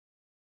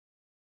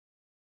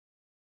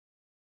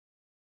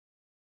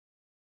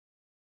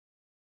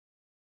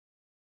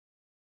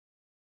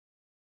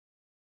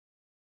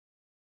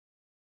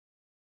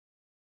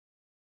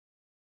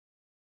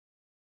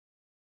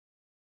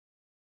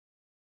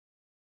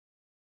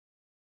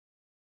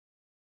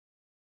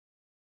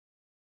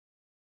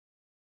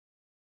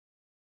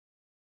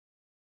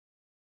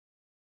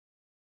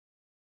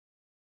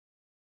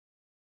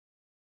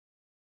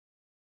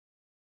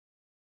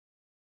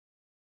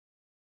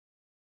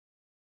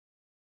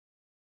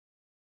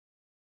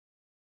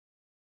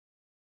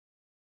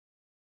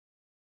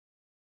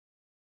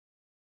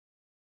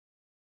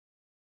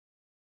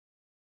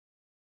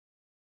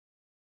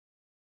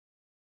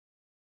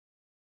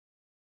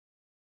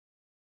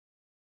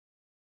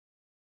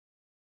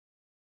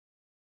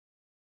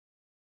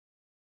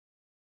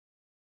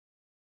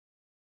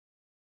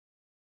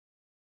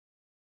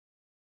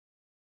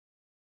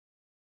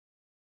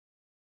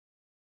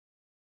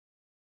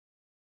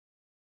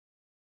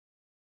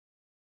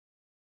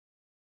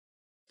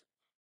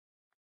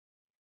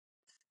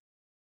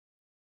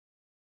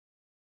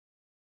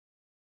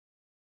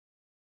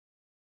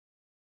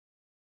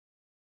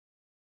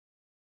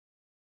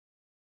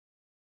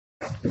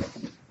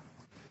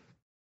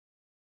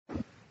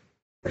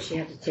But you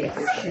have to take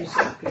your shoes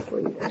off before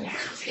you go.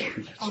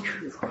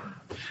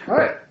 All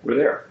right, we're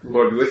there.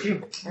 Lord be with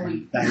you.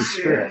 Thy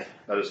Spirit.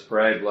 Let us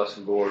pray. Blessed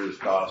Lord, whose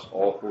caused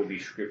all holy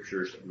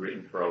scriptures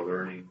written for our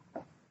learning.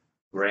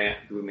 Grant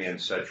that we may in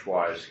such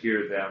wise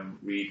hear them,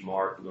 read,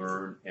 mark,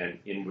 learn, and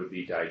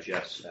inwardly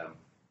digest them,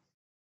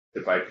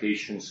 that by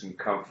patience and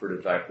comfort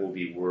of thy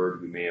holy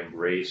word we may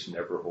embrace and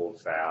ever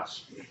hold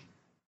fast.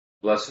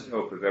 Blessed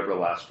hope of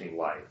everlasting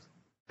life,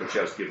 which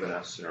has given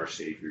us in our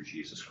Savior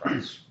Jesus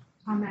Christ.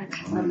 Amen.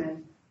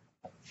 Amen.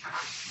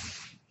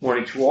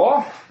 Morning to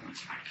all.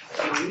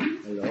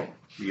 Hello.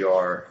 We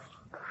are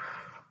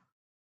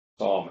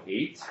Psalm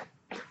 8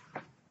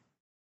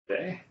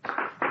 today.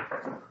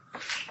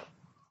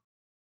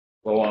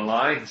 Go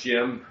online,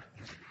 Jim,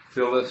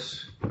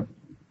 Phyllis,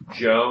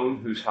 Joan,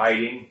 who's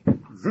hiding,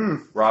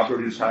 Robert,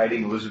 who's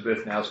hiding,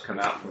 Elizabeth now's come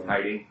out from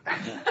hiding.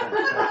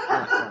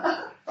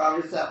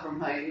 Robert's out from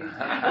hiding.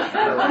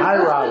 Hi,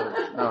 Robert.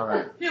 All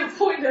right. You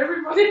point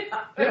everybody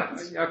out. Yeah,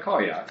 I'll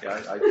call you out.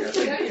 I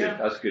think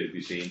that's good to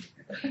be seen.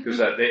 Because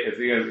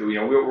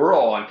we're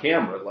all on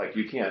camera, like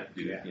you can't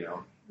do that,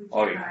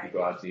 all you can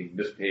go out and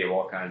misbehave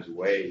all kinds of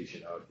ways,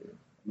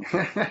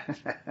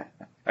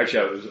 Actually,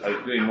 I was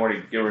doing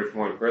getting ready for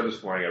morning prayer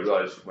this morning. I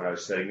realized when I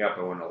was setting up,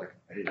 I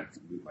didn't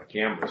move my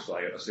camera, so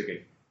I was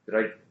thinking,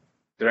 did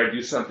I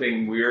do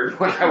something weird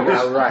when I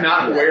was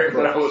not aware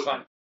that I was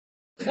on?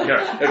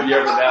 Have you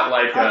ever that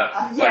like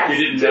you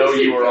didn't know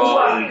you were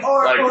on?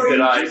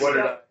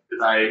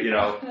 Did I?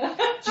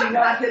 Do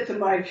not hit the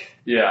mic.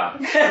 Yeah.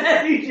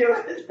 You do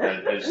it.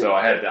 And so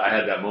I had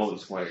that moment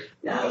this morning.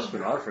 That's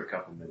been on for a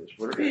couple of minutes.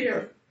 What are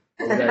you?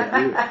 What did I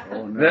do?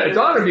 Oh, no. It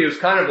dawned on me. It was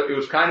kind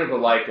of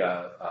like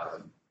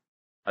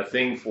a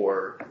thing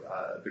for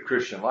the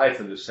Christian life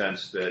in the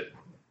sense that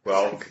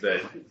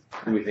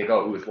we think,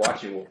 who is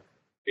watching?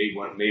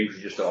 Well, maybe we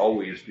should just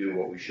always do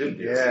what we should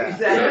do. Yeah,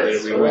 exactly.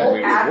 So we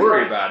wouldn't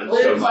worry about it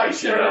so much.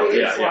 Instead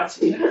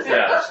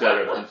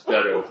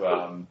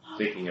of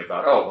thinking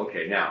about,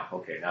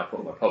 now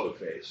put my public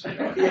face. Then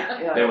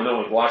when no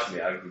one's watching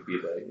me, I could be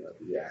the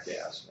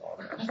jackass and all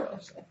that kind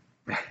of stuff.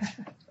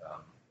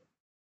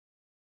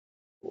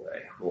 So,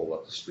 roll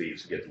up the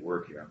sleeves to get to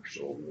work here. I'm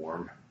so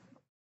warm.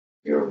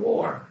 You're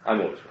warm. I'm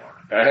always warm.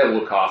 I had a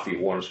little coffee,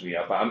 warms me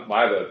up. I have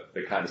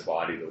the kind of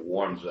body that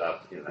warms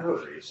up.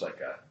 It's like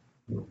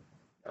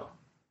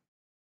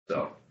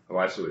So my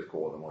wife's always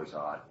cold. I'm always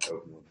hot.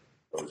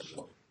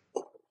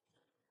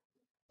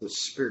 The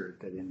Spirit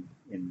that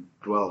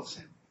indwells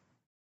him.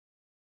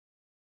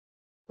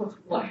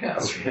 My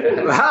house.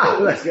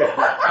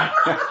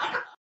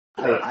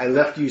 I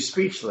left you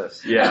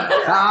speechless. Yeah.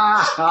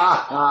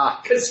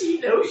 Because he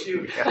knows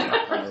you.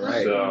 All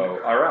right. So,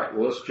 all right.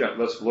 Well,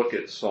 let's look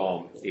at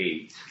Psalm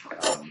 8.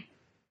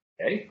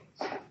 Okay.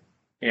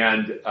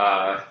 And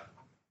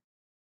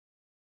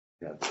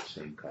have the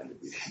same kind of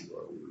issue,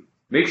 are we?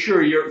 Make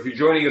sure if you're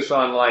joining us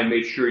online,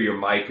 make sure your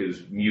mic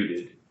is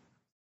muted.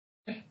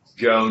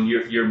 Joan,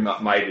 your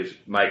mic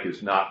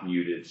is not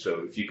muted, so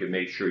if you can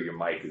make sure your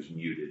mic is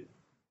muted.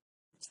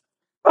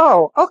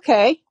 Oh,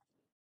 okay.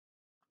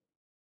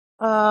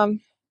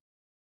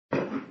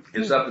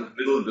 It's up in the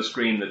middle of the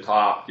screen, the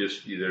top,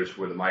 there's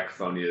where the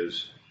microphone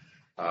is.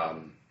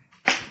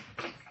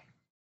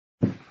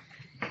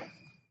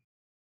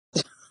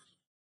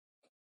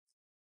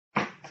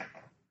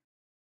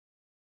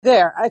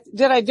 There.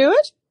 Did I do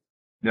it?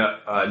 No,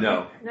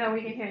 no. No,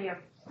 we can hear you.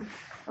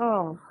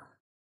 Oh.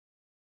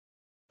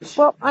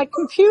 Well, my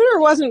computer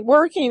wasn't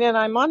working and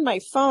I'm on my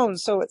phone,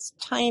 so it's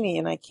tiny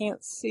and I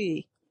can't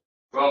see.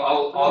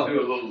 Well, I'll do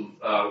a little.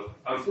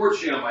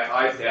 Unfortunately, on my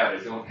iPad,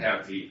 I don't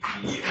have the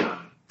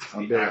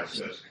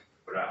access,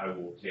 but I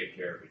will take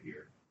care of it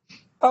here.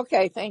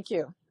 Okay, thank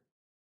you.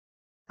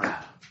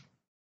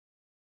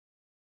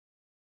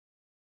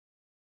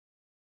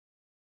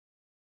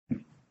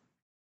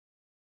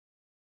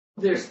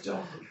 There's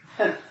dog.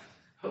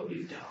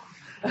 Holy dog.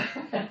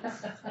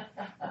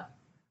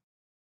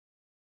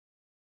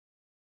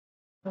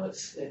 No,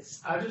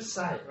 it's out of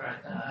sight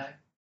right now.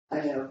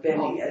 I know,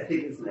 Benny, I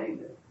think his name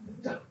is.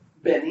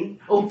 Benny?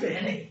 Oh,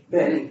 Benny.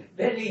 Benny.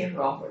 Benny and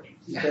Robert.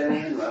 Benny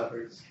and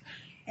Roberts.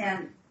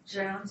 And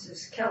Jones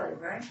is Kelly,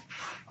 right?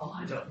 Oh,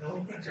 I don't know.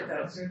 I think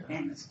her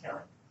name is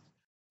Kelly.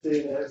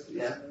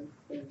 Yeah.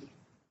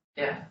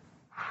 Yeah.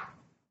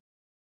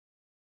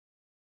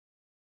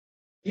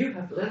 You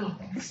have little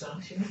ones,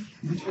 don't you?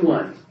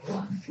 One.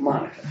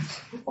 Monica.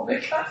 Oh my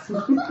God.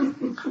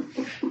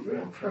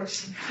 Real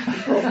person.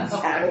 Of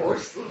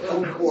course.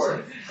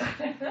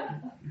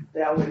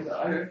 That was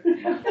her.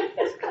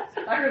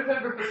 I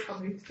remember her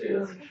coming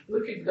to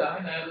looking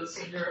down at us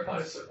in your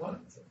house at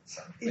once.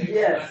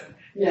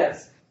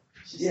 Yes.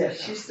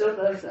 Yes, she still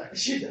does that.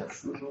 She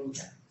does. Mm-hmm.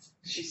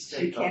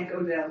 She can't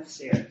go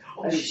downstairs.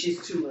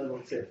 She's too little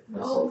to.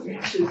 Oh,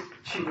 yeah. She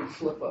would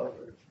flip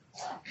over.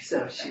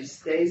 So she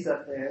stays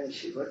up there and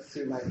she looks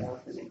through my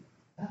balcony.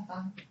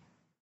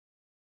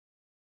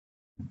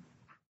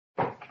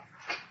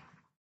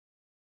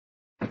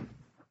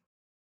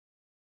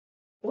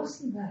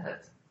 Wasn't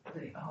that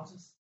I'll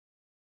just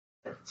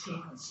the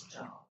Tina's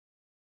job.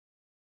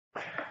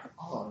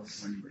 All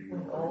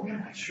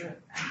that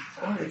trip.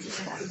 We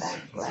just got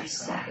back last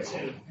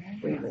Saturday.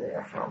 We were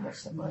there for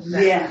almost a month.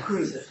 Yes.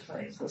 Cruise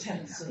place,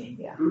 Tennessee.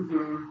 Yeah.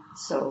 Mm-hmm.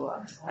 So,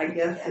 I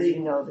guess as you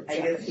know, the I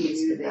guess he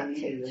Japanese knew did they not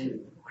needed take to them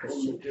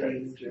Christian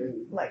during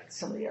faith like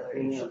some of the other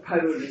Asian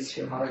Polish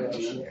countries hard who on are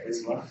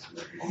missionaries came.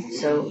 them.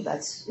 So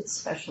it's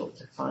special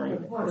to find a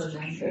What a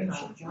Christian name,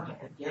 church in Japan.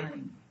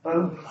 beginning.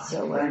 Oh, So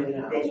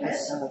they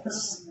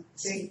just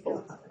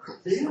people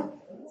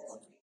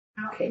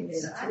came in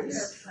So I to live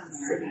this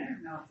somewhere, and I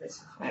don't know if this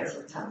is as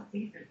true. a town.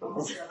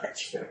 Was that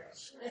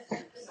church?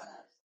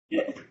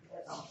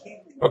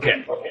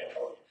 Okay.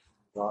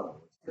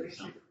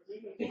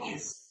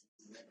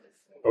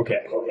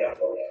 Okay.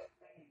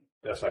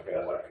 That's not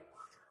gonna work.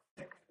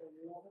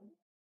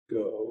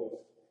 Go.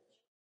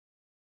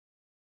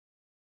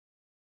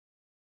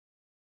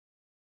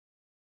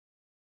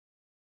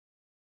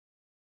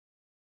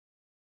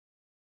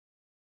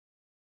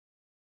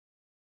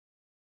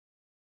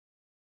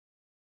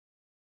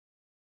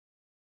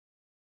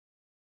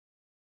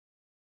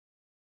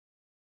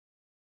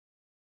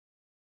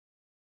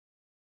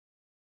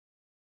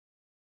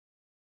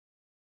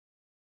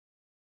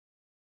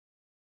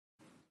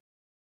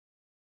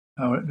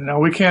 No,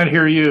 we can't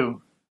hear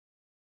you.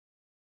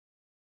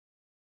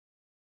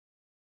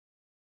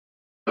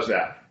 How's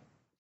that?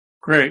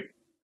 Great.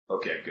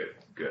 Okay,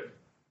 good.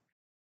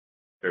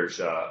 There's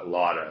a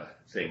lot of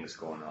things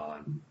going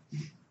on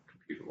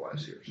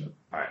computer-wise here. So,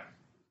 all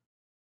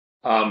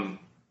right.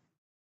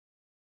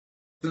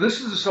 So this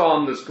is a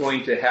psalm that's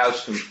going to have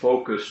some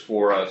focus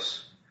for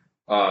us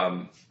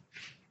on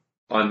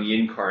the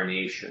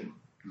incarnation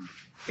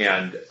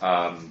and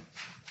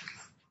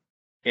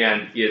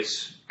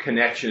its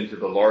connection to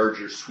the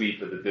larger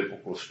sweep of the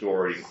biblical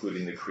story,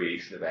 including the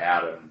creation of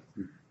Adam,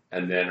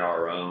 and then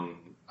our own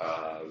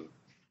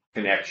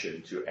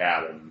connection to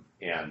Adam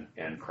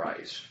and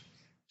Christ.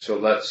 So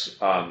let's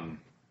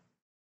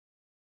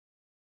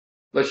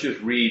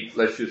just read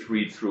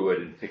through it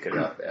and pick it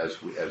up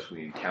as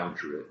we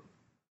encounter it.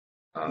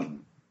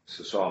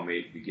 So Psalm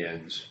 8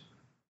 begins,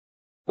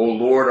 O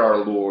Lord, our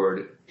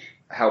Lord,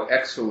 how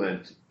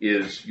excellent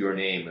is your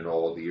name in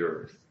all the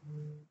earth,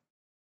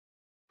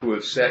 who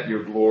have set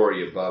your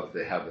glory above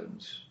the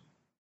heavens.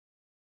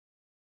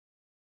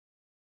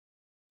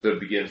 So it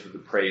begins with the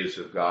praise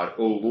of God.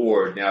 O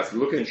Lord, now if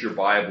you're looking at your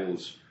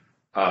Bibles,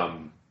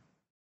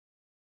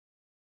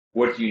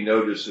 what do you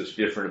notice is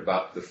different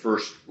about the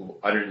first?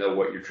 I don't know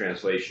what your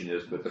translation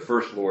is, but the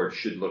first Lord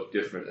should look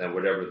different than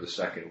whatever the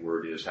second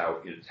word is, how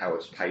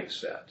it's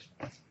typeset.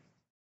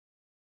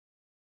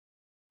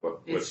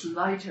 It's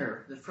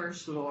lighter. The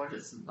first Lord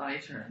is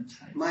lighter in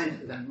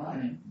type than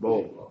mine.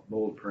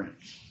 Bold print.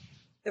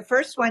 The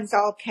first one's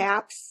all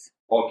caps.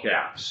 All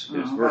caps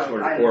is Oh, first one,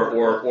 right.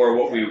 or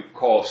what we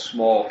call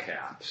small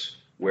caps,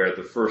 where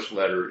the first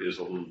letter is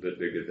a little bit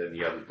bigger than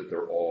the other, but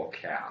they're all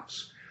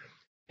caps.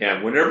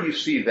 And whenever you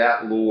see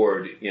that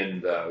Lord in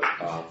the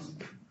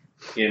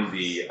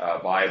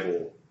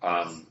Bible,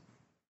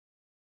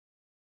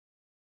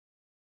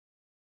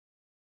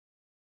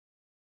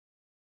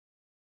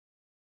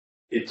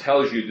 it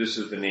tells you this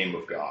is the name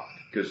of God,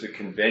 because the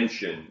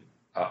convention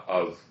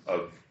of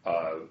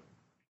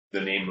the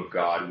name of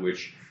God,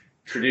 which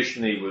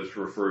traditionally was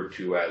referred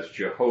to as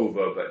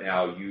Jehovah, but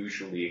now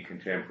usually in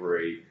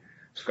contemporary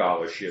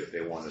scholarship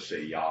they want to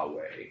say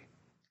Yahweh.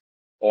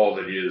 All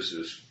it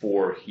is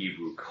 4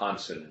 Hebrew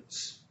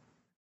consonants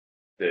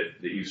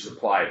that you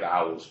supply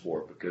vowels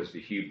for, because the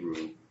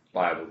Hebrew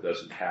Bible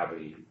doesn't have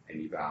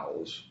any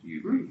vowels.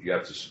 You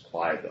have to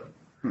supply them.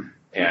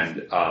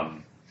 And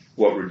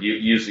what we're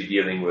usually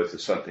dealing with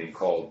is something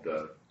called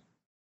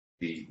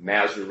the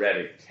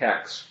Masoretic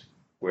text,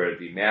 where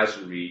the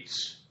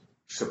Masoretes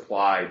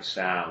supplied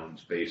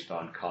sounds based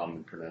on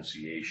common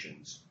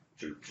pronunciations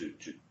to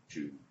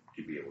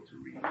be able to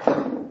read.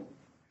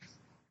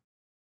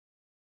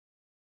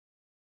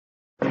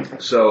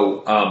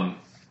 So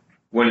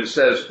when it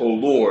says, O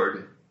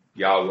Lord,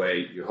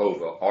 Yahweh,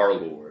 Jehovah, our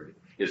Lord,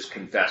 it's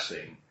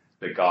confessing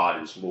that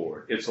God is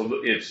Lord. It's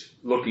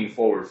looking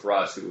forward for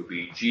us, it would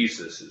be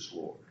Jesus is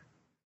Lord.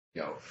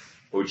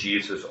 O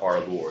Jesus, our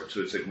Lord.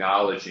 So it's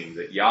acknowledging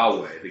that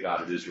Yahweh, the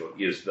God of Israel,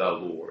 is the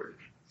Lord.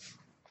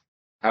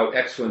 How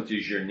excellent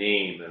is your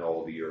name in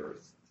all the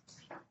earth.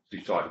 So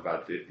you talk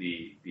about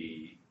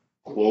the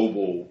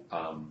global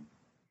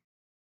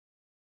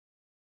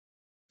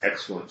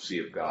excellency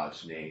of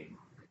God's name,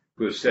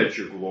 who has set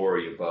your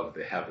glory above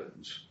the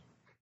heavens.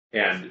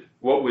 And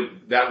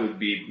that would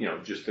be,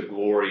 just the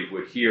glory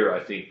would here,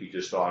 I think, be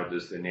just thought of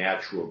as the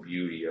natural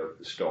beauty of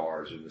the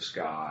stars in the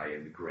sky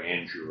and the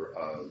grandeur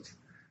of,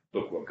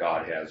 look what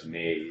God has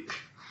made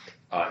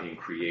in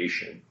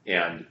creation.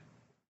 And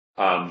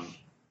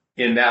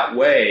in that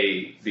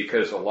way,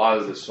 because a lot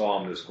of the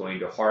psalm is going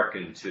to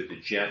hearken to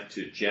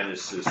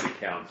Genesis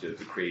account of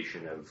the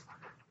creation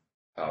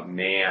of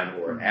man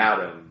or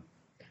Adam,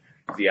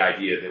 the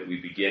idea that we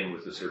begin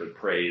with the sort of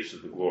praise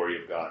of the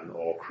glory of God in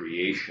all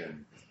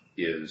creation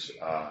is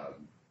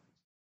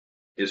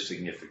is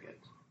significant.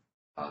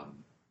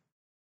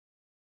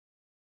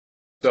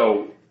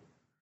 So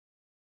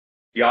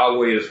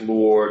Yahweh is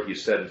Lord. He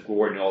set his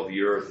glory in all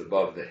the earth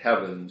above the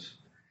heavens.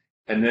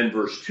 And then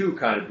verse 2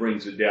 kind of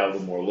brings it down a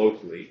little more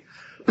locally.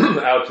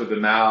 Out of the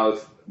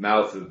mouth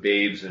of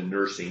babes and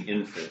nursing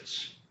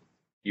infants,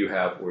 you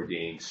have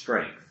ordained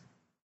strength.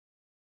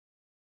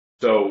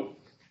 So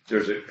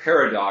there's a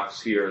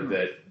paradox here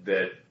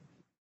that,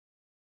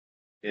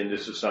 and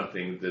this is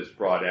something that's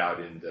brought out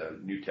in the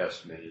New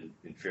Testament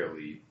in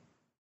fairly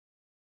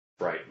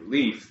bright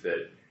relief,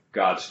 that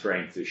God's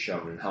strength is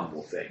shown in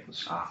humble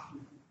things.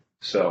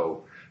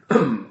 So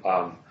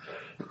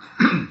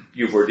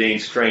you've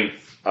ordained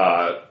strength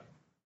out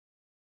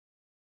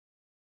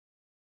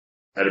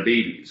of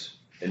babies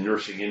and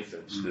nursing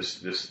infants.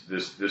 This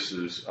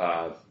is,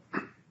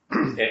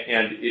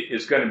 and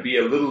it's going to be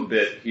a little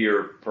bit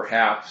here,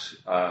 perhaps.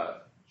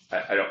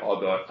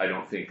 Although I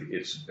don't think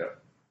it's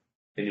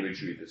an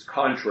imagery that's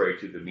contrary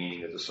to the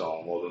meaning of the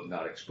psalm, although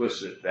not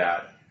explicit,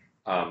 that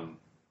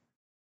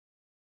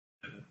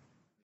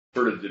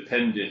sort of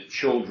dependent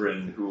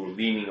children who are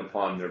leaning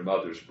upon their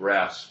mother's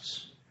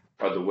breasts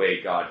are the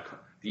way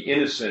the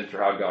innocent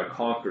are how God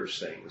conquers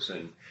things.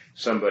 And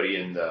somebody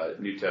in the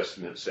New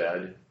Testament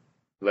said,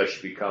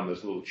 "Lest you become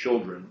as little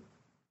children,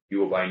 you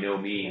will by no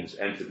means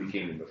enter the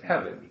kingdom of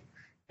heaven."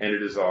 And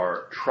it is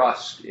our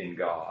trust in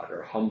God,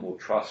 our humble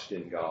trust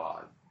in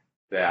God,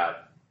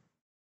 that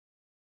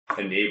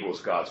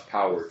enables God's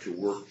power to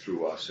work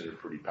through us in a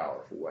pretty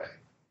powerful way.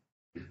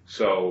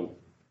 So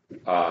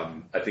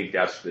I think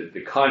that's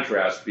the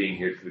contrast being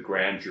here to the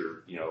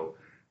grandeur.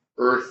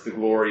 Earth, the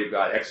glory of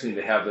God, exiting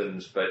the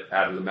heavens, but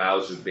out of the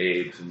mouths of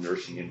babes and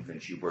nursing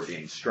infants you've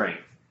ordained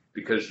strength.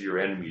 Because of your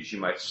enemies, you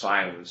might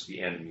silence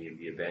the enemy and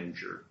the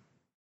avenger.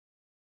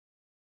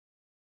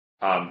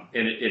 And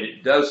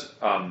it does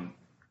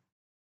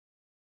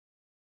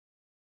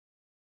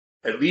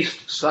at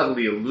least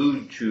subtly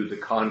allude to the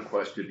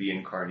conquest of the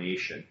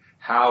incarnation.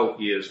 How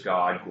is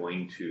God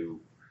going to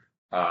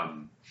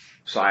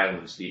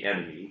silence the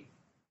enemy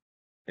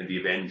and the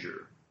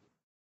avenger,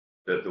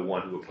 the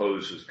one who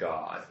opposes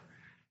God?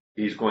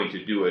 He's going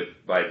to do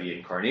it by the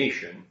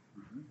incarnation,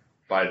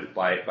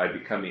 by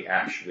becoming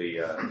actually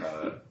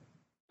a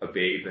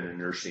babe and a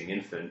nursing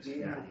infant.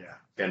 Yeah.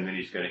 And then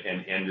he's going to,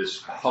 and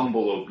this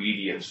humble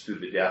obedience through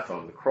the death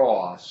on the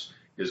cross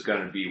is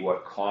going to be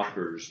what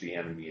conquers the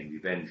enemy and the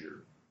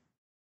avenger.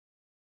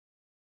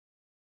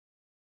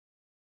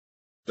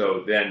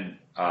 So then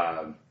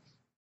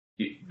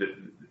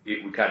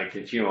we kind of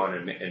continue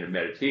on in a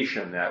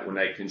meditation on that. When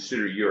I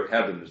consider your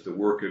heavens, the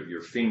work of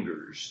your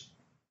fingers,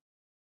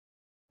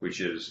 which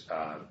is,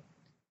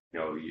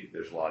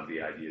 there's a lot of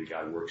the idea that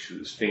God works through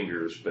his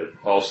fingers, but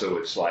also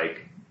it's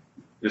like,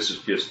 this is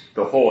just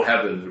the whole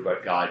heavens are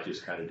about God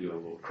just kind of doing a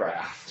little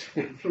craft.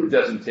 It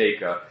doesn't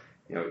take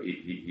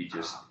he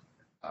just,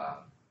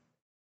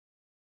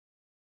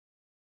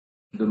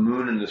 the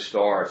moon and the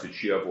stars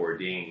that you have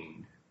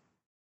ordained.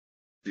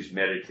 Please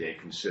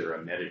consider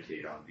and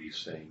meditate on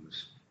these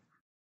things.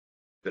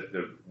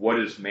 What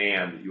is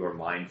man that you are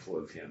mindful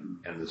of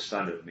him, and the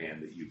Son of Man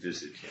that you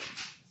visit him?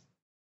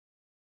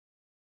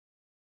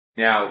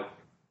 Now,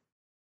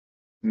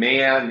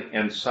 man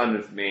and Son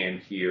of Man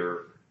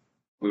here,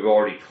 we've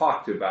already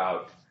talked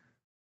about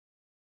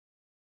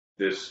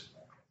this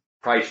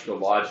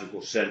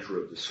Christological center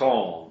of the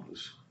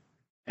Psalms.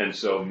 And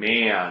so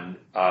man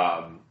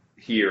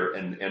here,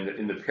 and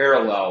in the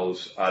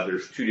parallels,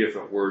 there's two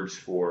different words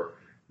for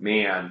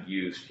man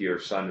used here,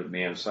 Son of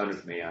Man,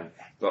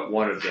 but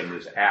one of them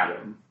is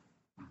Adam.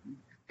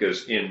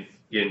 Because in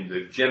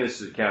the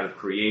Genesis account of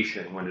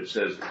creation, when it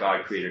says that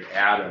God created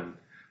Adam,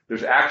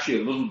 there's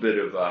actually a little bit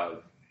of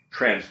a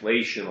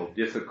translational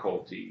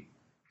difficulty,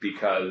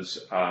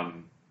 because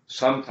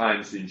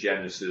sometimes in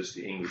Genesis,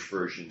 the English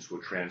versions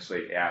will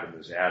translate Adam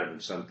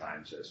and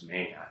sometimes as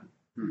man.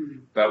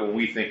 But when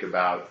we think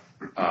about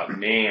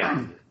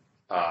man,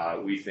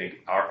 we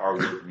think our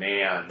word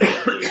man,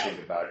 we think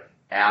about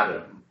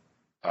Adam,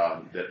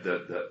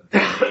 the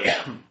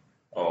man,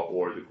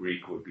 or the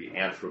Greek would be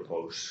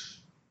anthropos.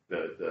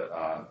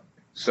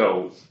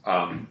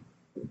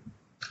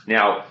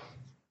 Now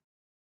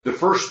the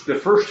first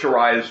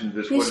horizon.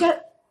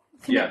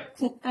 Can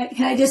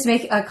I just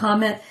make a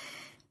comment?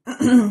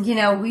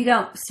 We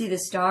don't see the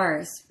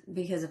stars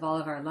because of all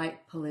of our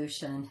light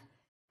pollution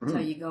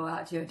until you go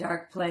out to a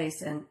dark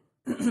place. And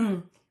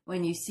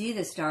when you see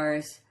the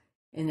stars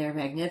and they're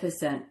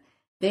magnificent,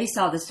 they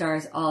saw the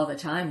stars all the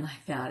time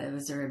like that. It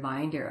was a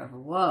reminder of,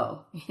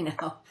 whoa,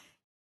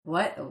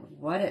 what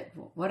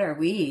are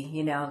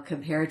we,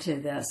 compared to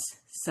this?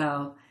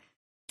 So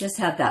just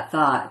have that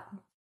thought.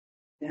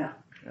 Yeah.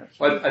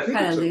 Well, I think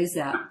kind of lose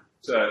that.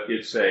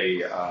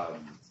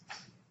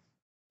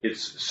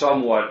 It's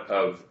somewhat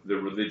of the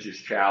religious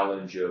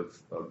challenge of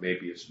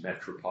maybe it's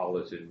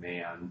metropolitan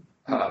man,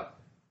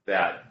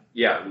 that,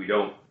 we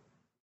don't,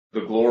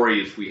 the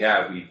glories we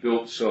have, we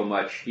built so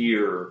much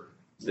here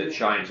that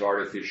shines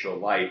artificial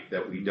light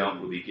that we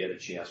don't really get a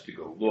chance to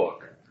go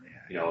look.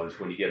 It's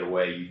when you get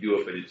away, you do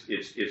it, but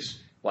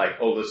like,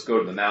 oh, let's go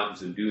to the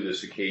mountains and do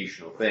this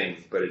occasional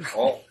thing, but it's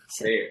all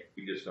there.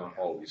 We just don't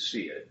always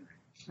see it.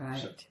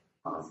 Right.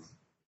 So,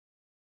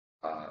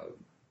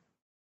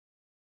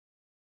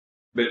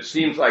 but it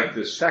seems like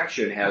this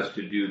section has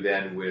to do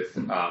then with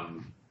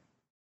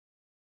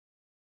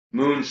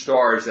moon,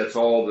 stars. That's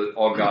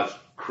all God's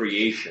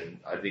creation.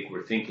 I think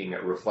we're thinking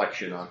a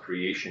reflection on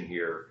creation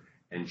here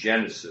in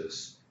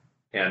Genesis,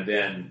 and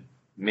then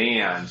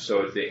man.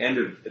 So at the end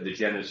of the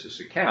Genesis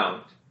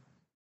account,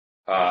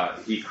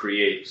 he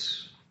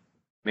creates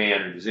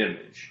man in his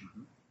image,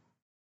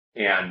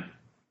 and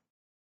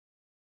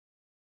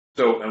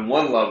so on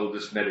one level,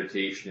 this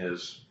meditation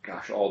is,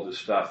 gosh, all this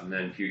stuff, and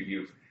then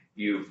you've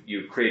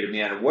created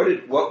man.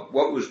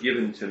 What was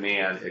given to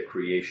man at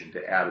creation,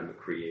 to Adam at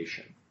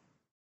creation?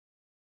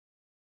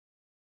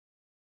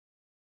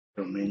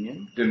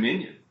 Dominion.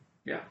 Dominion.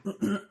 Yeah.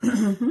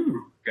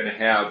 Going to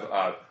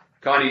have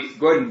Connie.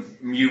 Go ahead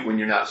and mute when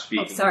you're not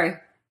speaking. Oh, sorry.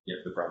 Yeah,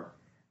 no problem.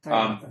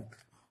 Sorry.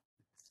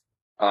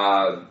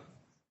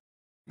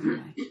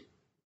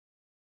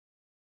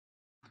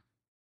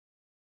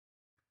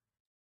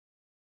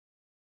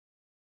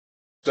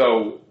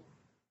 So,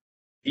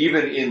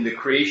 even in the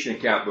creation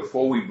account,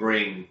 before we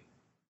bring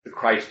the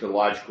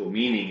Christological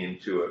meaning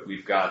into it,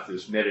 we've got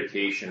this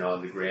meditation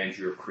on the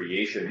grandeur of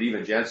creation. And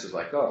even Genesis is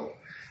like, oh,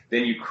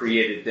 then you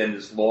created then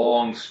this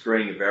long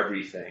string of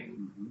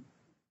everything,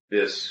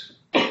 this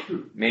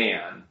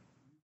man,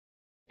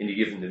 and you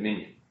give him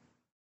dominion.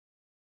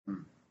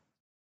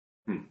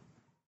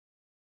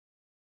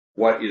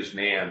 What is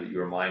man that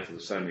you are mindful of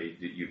the Son of Man,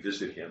 that you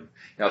visit him?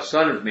 Now,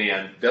 Son of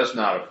Man does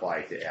not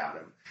apply to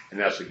Adam, and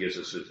that's what gives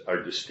us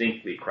a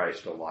distinctly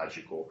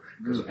Christological,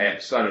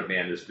 because Son of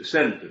Man is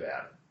descendant of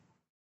Adam.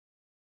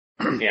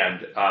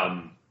 And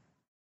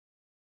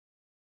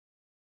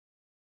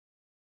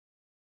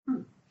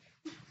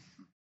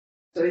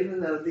So even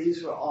though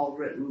these were all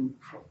written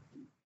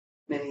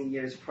many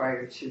years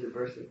prior to the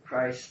birth of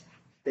Christ,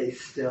 they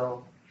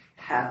still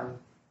have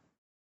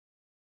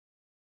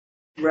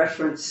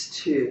reference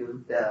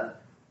to the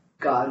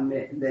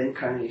the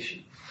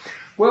incarnation.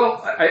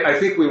 well, I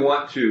think we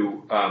want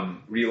to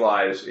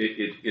realize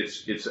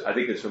it's. I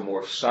think it's a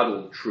more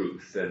subtle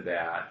truth than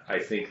that. I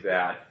think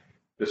that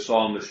the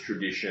psalmist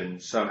tradition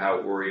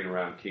somehow worrying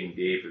around King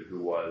David, who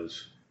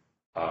was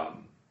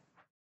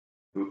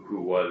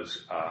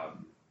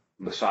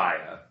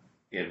Messiah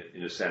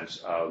in a sense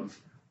of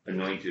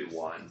anointed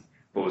one,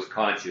 but was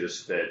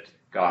conscious that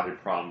God had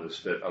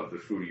promised that of the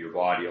fruit of your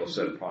body I'll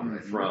set upon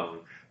thy throne.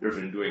 There's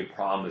been doing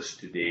promise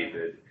to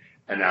David,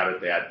 and out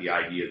of that the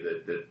idea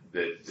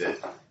that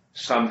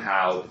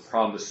somehow the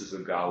promises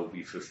of God will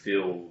be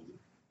fulfilled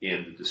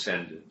in the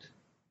descendant.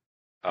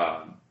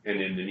 And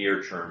in the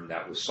near term,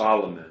 that was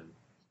Solomon.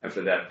 And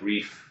for that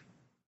brief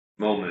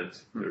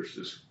moment, there's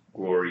this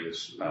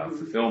glorious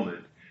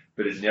fulfillment,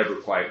 but it never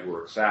quite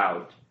works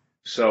out.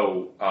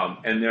 So,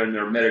 and then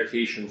there are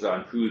meditations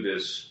on who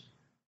this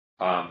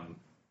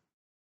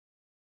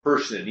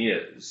person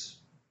is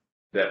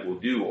that will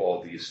do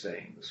all these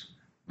things,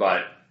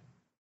 but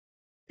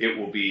it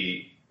will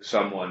be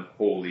someone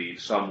holy,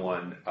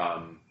 someone,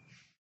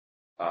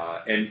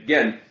 and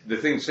again, the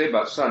thing to say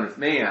about Son of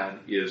Man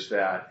is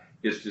that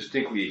it's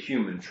distinctly a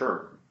human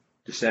term,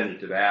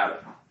 descendant of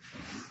Adam,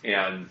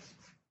 and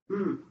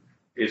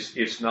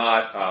it's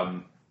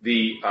not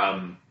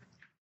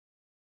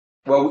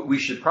well, we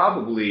should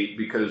probably,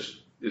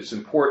 because it's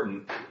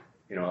important,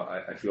 you know,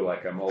 I feel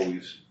like I'm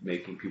always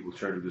making people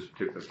turn to this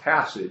particular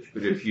passage,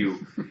 but if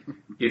you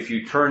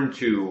turn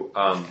to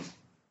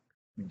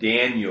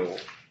Daniel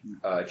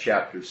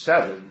chapter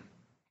 7,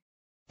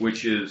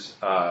 which is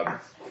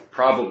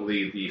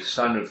probably the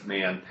Son of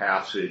Man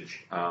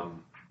passage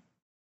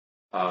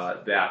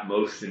that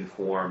most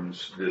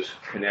informs this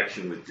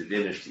connection with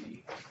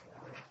divinity.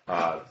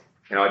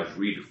 And I'll just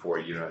read it for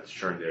you. You don't have to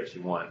turn there if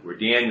you want. Where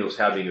Daniel's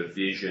having a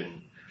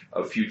vision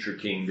of future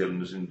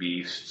kingdoms and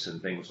beasts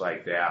and things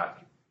like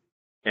that.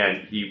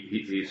 And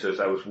he says,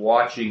 I was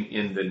watching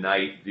in the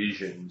night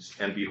visions,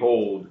 and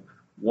behold,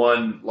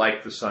 one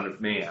like the Son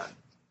of Man,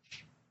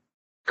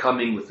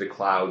 coming with the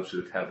clouds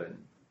of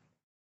heaven.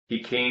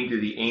 He came to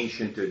the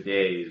Ancient of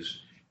Days,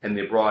 and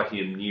they brought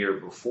him near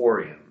before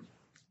him.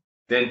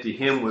 Then to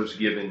him was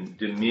given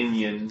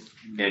dominion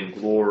and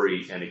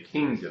glory and a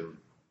kingdom,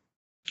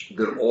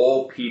 that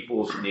all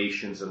peoples,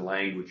 nations, and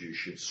languages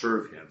should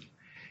serve him.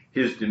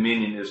 His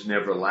dominion is an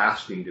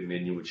everlasting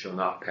dominion which shall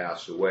not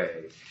pass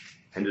away,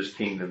 and his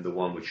kingdom the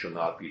one which shall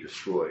not be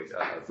destroyed.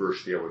 A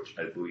verse there which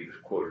I believe is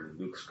quoted in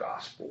Luke's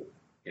gospel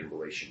in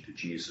relation to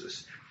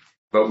Jesus.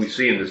 But we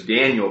see in this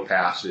Daniel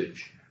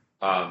passage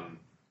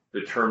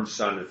the term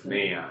Son of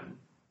Man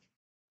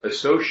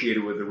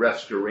associated with the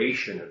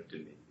restoration of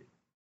dominion.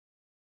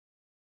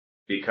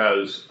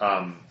 Because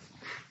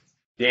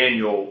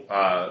Daniel,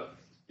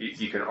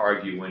 you can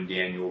argue when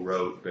Daniel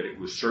wrote, but it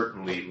was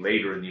certainly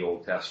later in the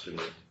Old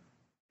Testament,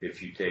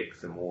 if you take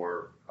the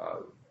more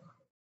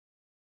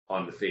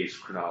on the face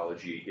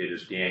chronology, it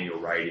is Daniel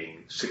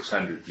writing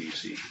 600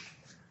 BC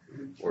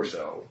or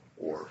so,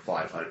 or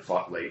 500,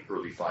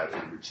 early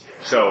 500s.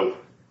 So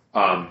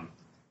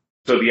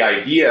So the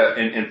idea,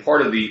 and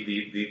part of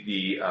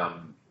the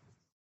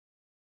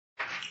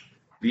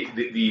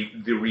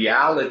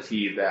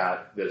reality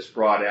that's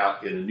brought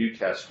out in the New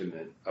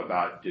Testament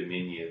about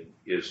dominion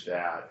is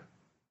that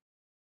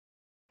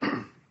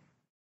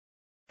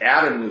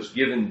Adam was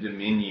given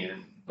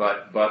dominion,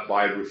 but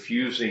by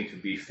refusing to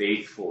be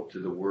faithful to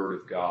the Word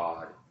of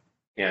God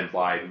and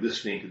by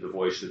listening to the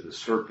voice of the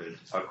serpent,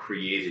 a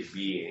created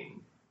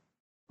being,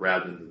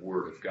 rather than the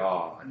Word of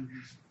God,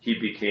 he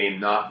became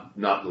not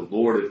the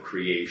Lord of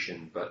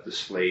creation, but the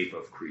slave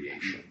of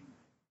creation.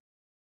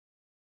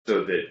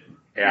 So that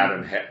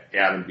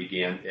Adam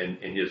began,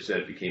 and his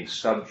son became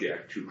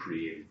subject to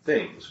created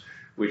things,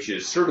 which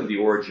is sort of the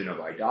origin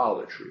of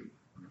idolatry.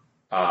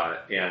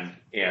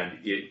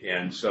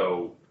 And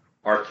so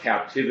our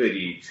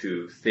captivity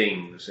to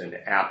things and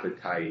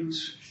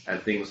appetites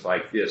and things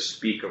like this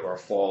speak of our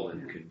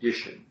fallen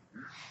condition,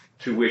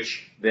 to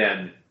which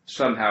then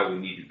somehow we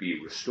need to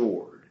be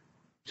restored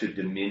to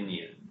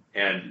dominion.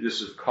 And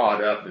this is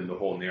caught up in the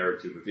whole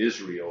narrative of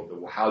Israel.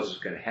 How's this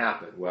going to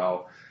happen?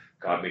 Well,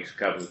 God makes a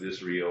covenant with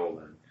Israel,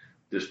 and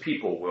this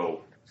people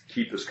will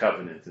keep this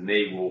covenant, and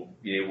they will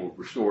be able to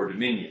restore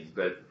dominion.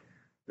 But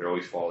they're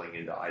always falling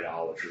into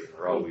idolatry.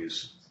 They're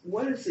always.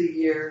 What is the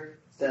year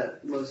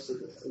that most of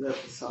the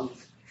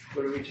Psalms?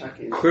 What are we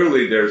talking about?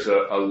 Clearly, there's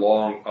a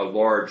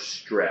large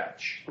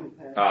stretch,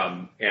 Okay.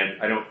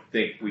 and I don't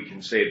think we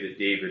can say that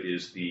David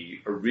is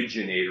the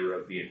originator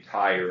of the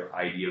entire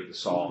idea of the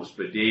Psalms,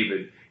 but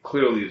David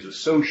clearly is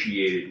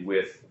associated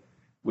with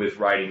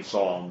writing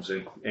Psalms,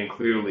 and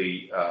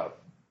clearly,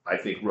 I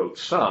think, wrote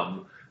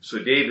some. So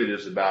David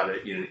is about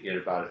in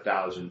about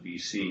 1000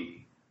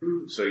 BC.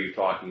 So you're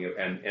talking,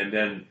 and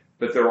then,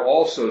 but there are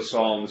also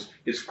Psalms.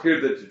 It's clear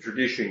that the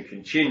tradition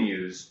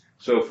continues.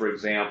 So, for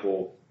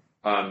example,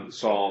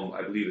 Psalm,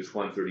 I believe it's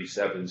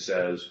 137,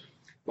 says,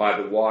 "By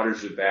the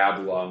waters of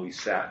Babylon we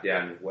sat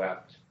down and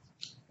wept.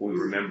 We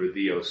remember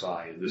thee, O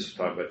Zion." This is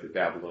talking about the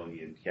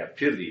Babylonian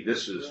captivity.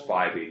 This is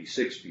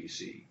 586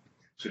 BC.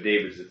 So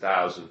David's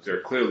 1000. There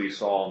are clearly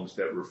Psalms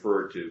that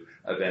refer to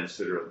events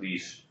that are at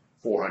least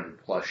 400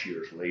 plus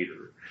years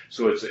later.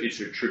 So it's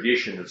a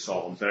tradition of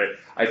Psalms. And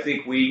I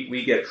think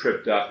we get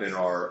tripped up in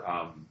our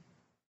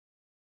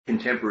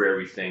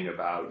contemporary thing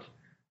about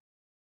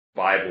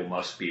Bible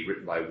must be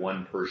written by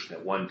one person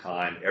at one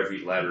time,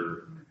 every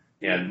letter,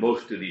 and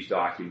most of these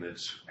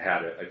documents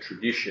had a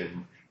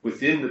tradition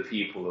within the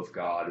people of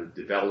God of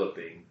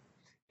developing,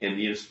 and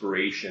the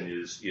inspiration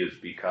is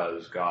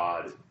because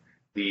God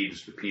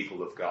leads the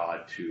people of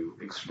God to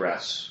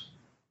express,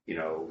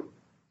 the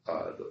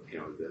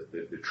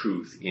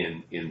truth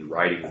in the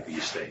writing of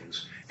these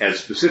things, and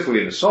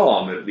specifically in the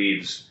Psalm, it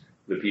leads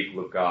the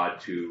people of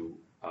God to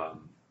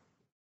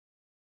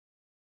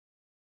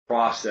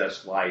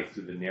process life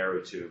through the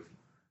narrative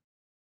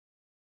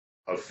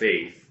of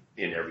faith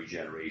in every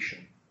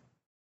generation.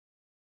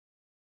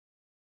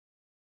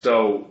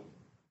 So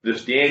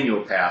this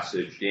Daniel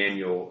passage,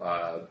 Daniel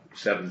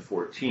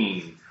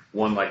 7:14,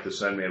 one like the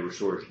Son of Man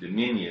restores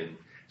dominion.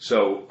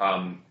 So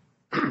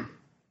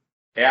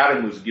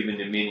Adam was given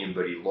dominion,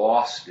 but he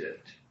lost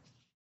it.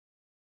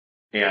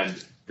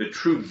 And the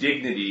true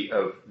dignity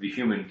of the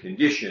human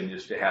condition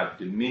is to have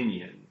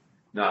dominion,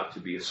 not to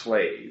be a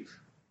slave.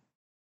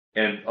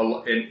 And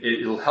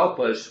it'll help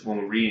us when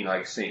we're reading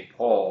like St.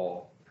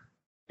 Paul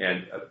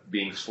and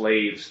being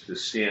slaves to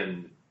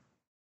sin.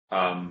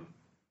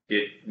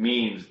 It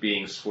means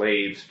being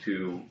slaves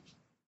to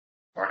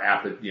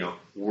our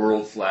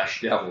world,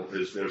 flesh, devil.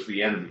 There's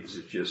the enemies.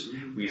 It's just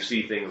we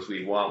see things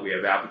we want. We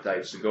have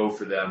appetites to go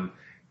for them.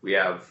 We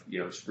have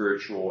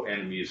spiritual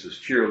enemies as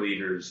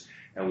cheerleaders,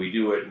 and we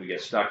do it, and we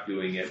get stuck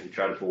doing it. We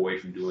try to pull away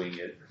from doing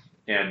it.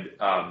 And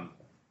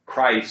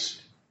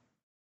Christ,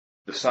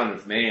 the Son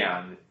of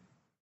Man,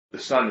 the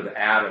son of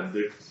Adam,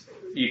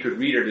 you could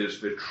read it as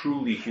the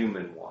truly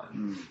human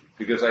one.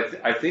 Because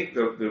I think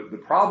the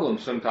problem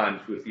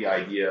sometimes with the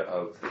idea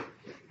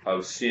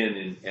of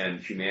sin and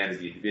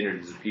humanity and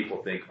divinity is that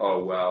people think,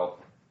 oh,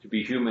 well, to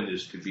be human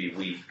is to be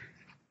weak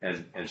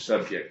and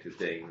subject to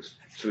things,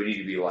 so we need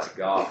to be like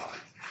God.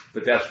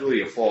 But that's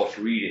really a false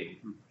reading.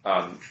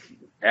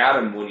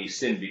 Adam, when he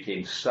sinned,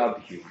 became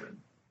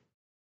subhuman.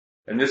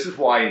 And this is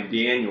why in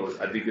Daniel,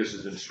 I think this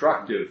is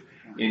instructive.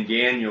 In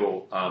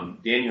Daniel,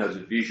 Daniel has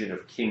a vision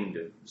of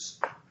kingdoms,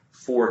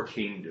 4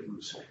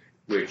 kingdoms,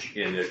 which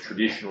in a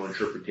traditional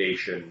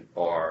interpretation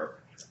are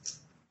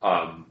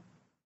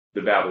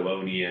the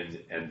Babylonian,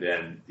 and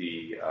then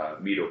the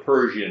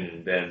Medo-Persian,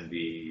 and then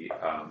the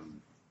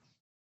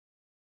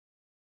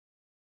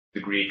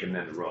Greek, and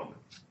then the Roman.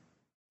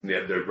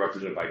 They're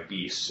represented by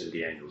beasts in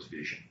Daniel's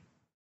vision.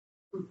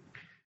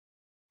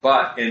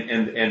 But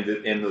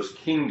and those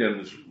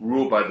kingdoms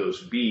ruled by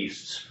those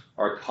beasts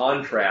are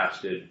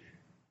contrasted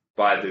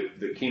by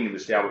the kingdom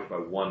established by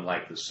one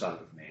like the Son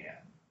of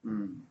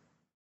Man.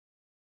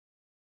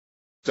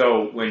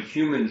 So when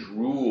humans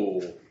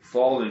rule,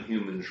 fallen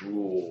humans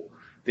rule,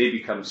 they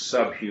become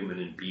subhuman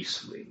and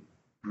beastly.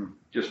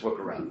 Just look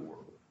around the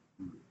world.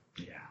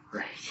 Yeah,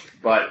 right.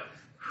 But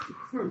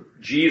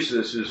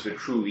Jesus is the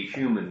truly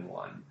human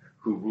one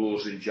who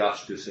rules in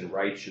justice and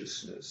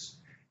righteousness,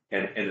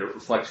 and it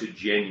reflects a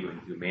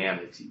genuine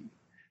humanity.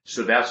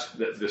 So that's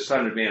the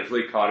Son of Man is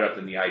really caught up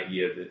in the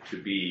idea that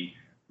to be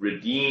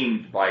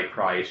redeemed by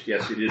Christ,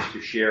 yes, it is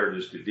to share in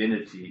his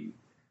divinity,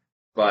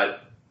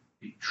 but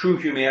true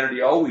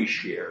humanity always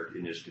shared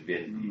in his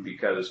divinity,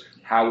 because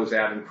how was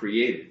Adam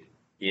created?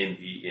 In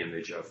the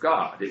image of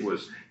God. It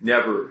was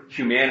never,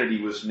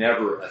 humanity was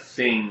never a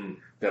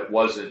thing that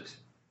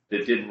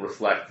didn't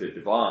reflect the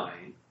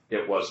divine.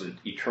 It wasn't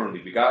eternally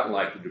begotten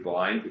like the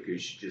divine,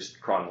 because just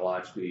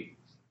chronologically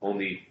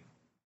only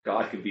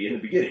God could be in the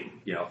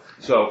beginning, you know.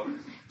 So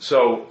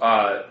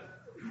I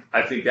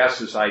think that's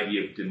this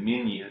idea of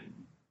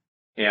dominion.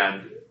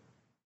 And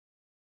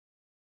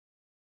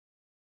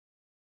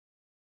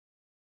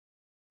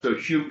so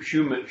to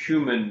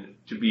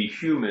be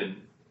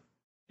human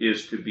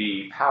is to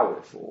be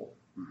powerful,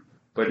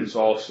 but it's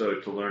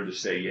also to learn to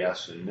say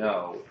yes and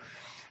no.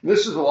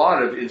 This is a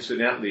lot of,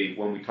 incidentally,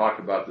 when we talk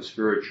about the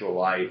spiritual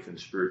life and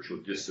spiritual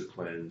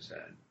disciplines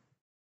and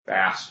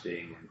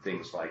fasting and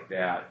things like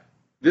that,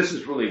 this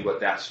is really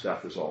what that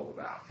stuff is all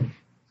about.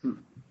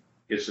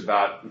 It's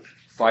about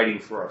fighting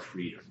for our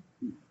freedom.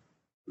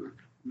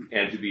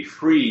 And to be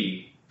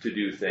free to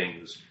do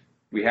things,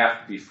 we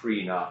have to be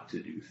free not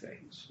to do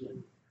things.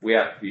 We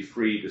have to be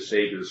free to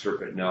say to the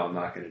serpent, no, I'm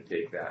not going to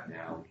take that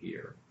now and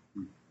here,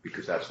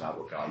 because that's not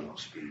what God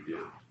wants me to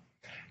do.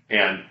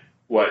 And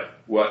but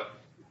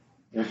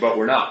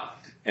we're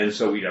not. And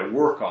so we got to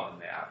work on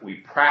that. We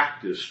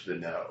practice the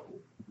no.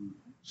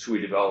 So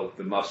we develop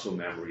the muscle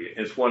memory.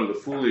 And it's one of the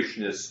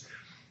foolishnesses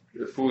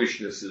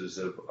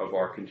of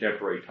our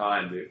contemporary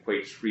time that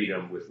equates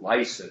freedom with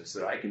license,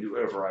 that I can do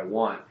whatever I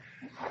want.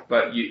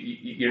 But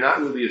you're not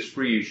really as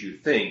free as you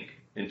think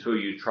until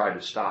you try to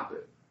stop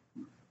it.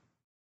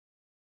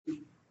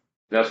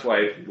 That's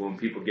why when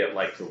people get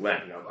like to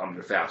Lent, I'm going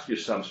to fast,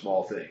 just some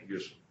small thing,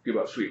 just give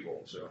up sweet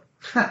rolls. So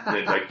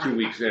then like 2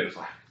 weeks in, it's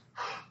like,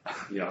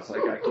 it's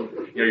like I can't.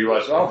 You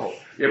realize, oh,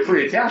 you're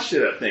pretty attached to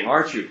that thing,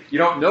 aren't you? You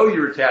don't know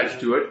you're attached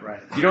to it.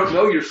 Right. You don't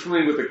know you're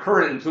swimming with the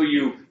current until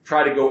you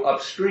try to go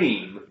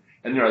upstream,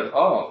 and you're like,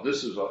 oh,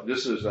 this is.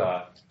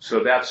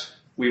 So that's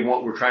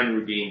we're trying to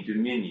regain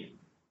dominion.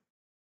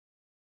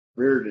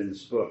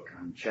 Reardon's book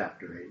on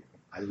chapter 8.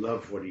 I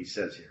love what he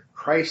says here.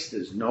 Christ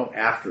is no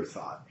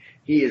afterthought.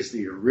 He is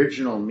the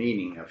original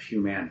meaning of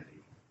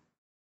humanity.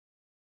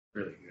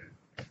 Really good.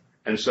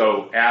 And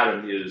so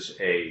Adam is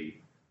a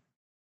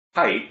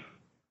type,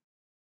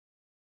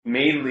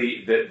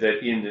 mainly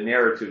that in the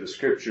narrative of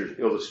Scriptures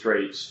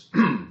illustrates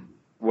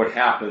what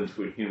happens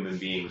when human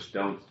beings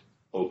don't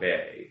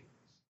obey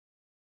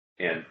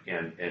and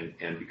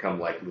become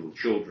like little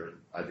children.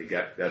 I think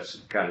that's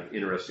kind of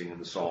interesting in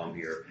the psalm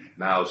here.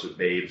 Mouths of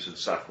babes and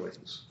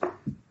sucklings.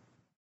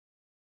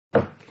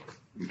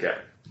 Okay.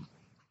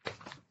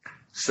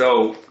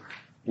 So,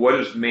 what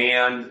is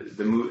man?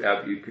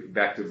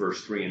 Back to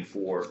verse 3 and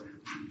 4.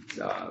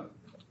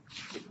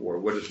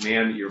 What is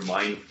man that you're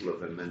mindful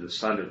of him, and the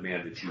Son of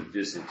Man that you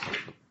visit him?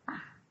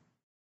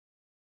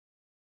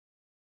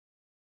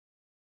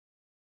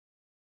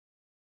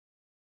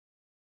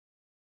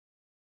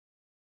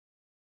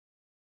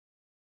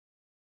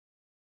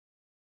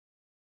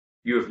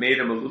 You have made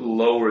him a little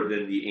lower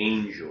than the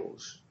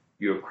angels.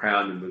 You have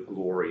crowned him with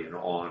glory and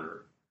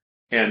honor.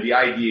 And the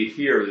idea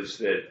here is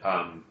that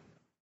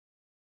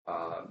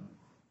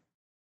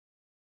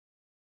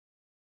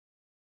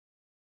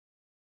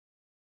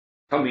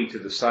coming to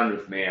the Son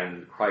of Man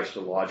in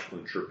Christological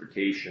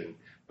interpretation,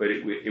 but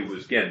it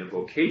was again the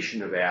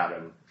vocation of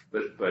Adam,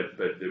 but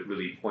the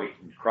really point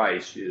in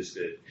Christ is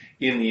that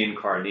in the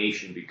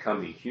incarnation,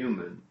 becoming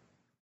human,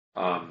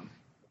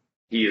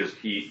 he is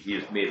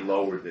made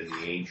lower than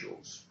the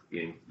angels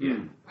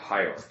in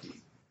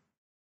hierarchy,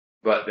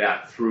 but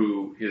that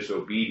through his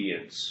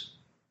obedience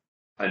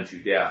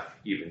unto death,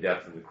 even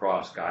death on the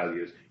cross, God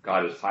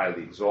has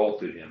highly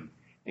exalted him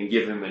and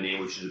given him a name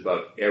which is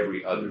above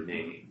every other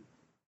name.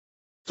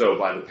 So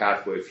by the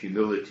pathway of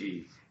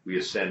humility, we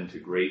ascend to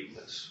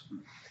greatness.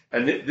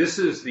 And this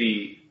is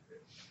the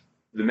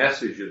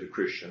message of the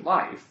Christian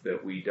life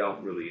that we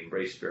don't really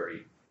embrace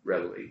very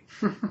readily.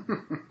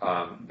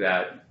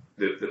 That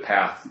the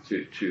path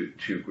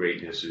to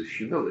greatness is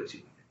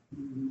humility.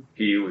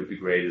 He who would be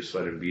greatest,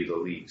 let him be the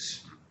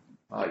least.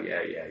 Oh,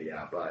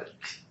 yeah, but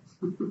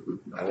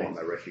I want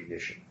my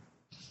recognition.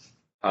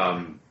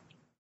 And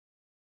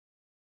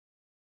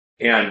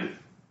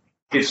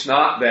it's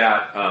not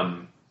that,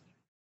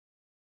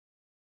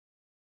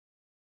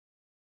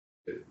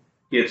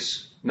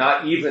 it's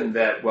not even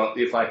that, well,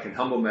 if I can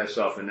humble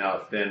myself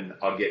enough, then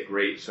I'll get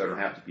great so I don't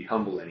have to be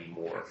humble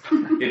anymore.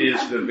 It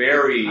is the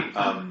very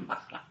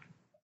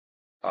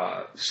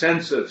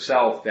sense of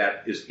self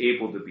that is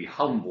able to be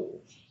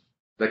humble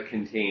that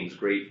contains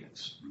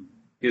greatness.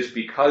 It's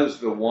because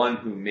the one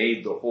who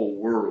made the whole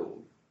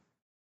world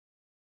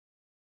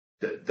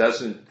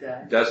doesn't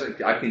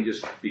I can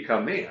just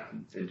become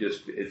man and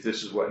just, if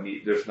this is what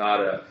there's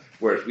not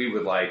whereas we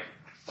would like,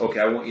 okay,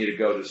 I want you to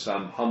go to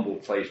some humble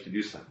place to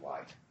do something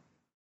like.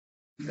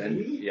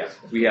 then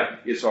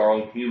it's our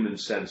own human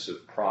sense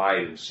of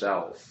pride and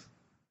self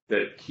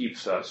that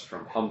keeps us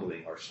from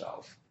humbling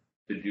ourselves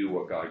to do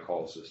what God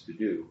calls us to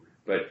do.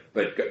 But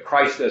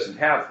Christ doesn't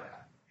have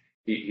that.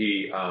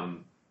 He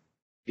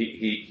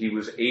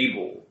was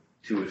able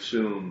to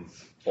assume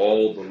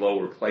all the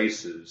lower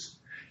places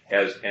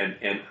and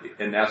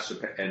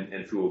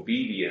through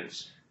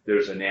obedience,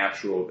 there's a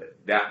natural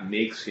that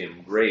makes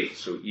him great.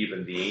 So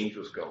even the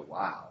angels go,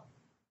 wow,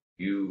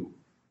 you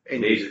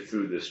made it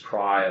through this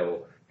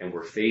trial and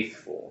were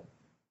faithful.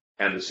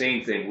 And the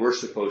same thing, we're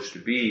supposed to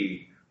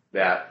be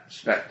that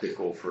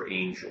spectacle for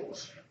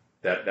angels.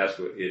 That's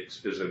what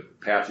there's a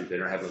passage I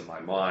don't have in my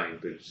mind,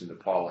 but it's in the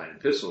Pauline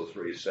epistles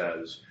where he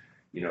says,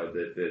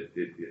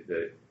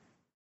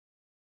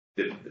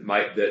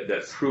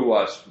 that through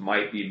us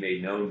might be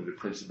made known to the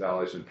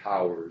principalities and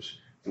powers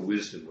the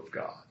wisdom of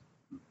God.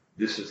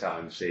 This is how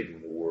I'm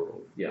saving the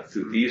world. Yeah,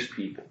 through these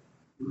people.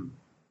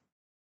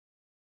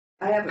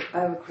 I have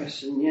a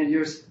question.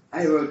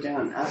 I wrote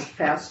down,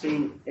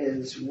 fasting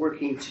is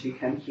working to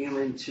become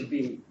human, to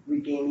be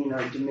regaining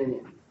our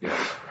dominion.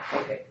 Yes.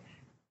 Okay.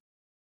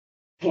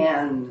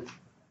 Can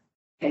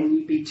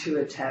you be too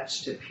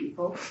attached to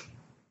people?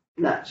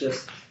 Not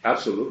just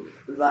Absolutely.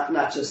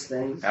 Not just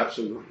things.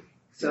 Absolutely.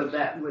 So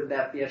would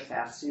that be a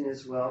fasting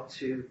as well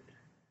to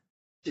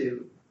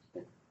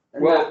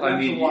Well, I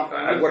mean,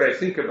 what I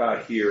think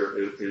about here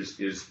is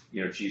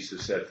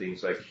Jesus said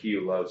things like, he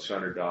who loves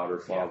son or daughter,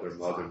 father,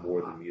 mother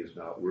more than me is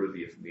not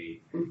worthy of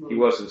me. Mm-hmm. He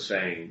wasn't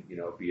saying,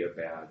 be a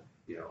bad,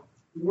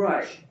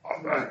 Right.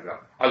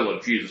 I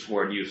love Jesus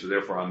more than you, so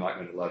therefore I'm not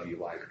going to love you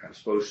like I'm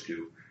supposed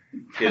to.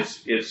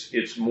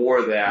 It's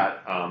more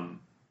that,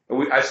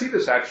 I see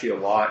this actually a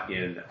lot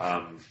in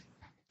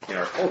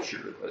our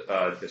culture.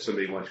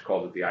 Somebody once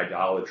called it the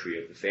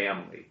idolatry of the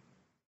family,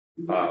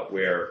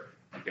 where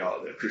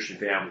the Christian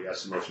family,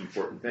 that's the most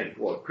important thing.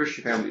 Well,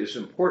 Christian family is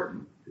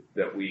important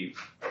that we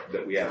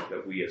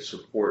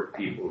support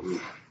people who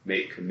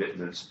make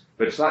commitments,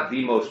 but it's not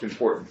the most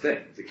important thing.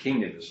 The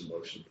kingdom is the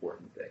most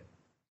important thing,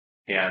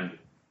 and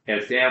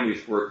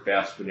families work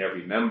best when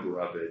every member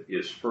of it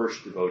is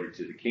first devoted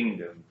to the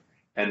kingdom,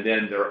 and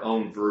then their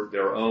own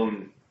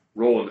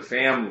role in the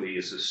family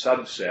is a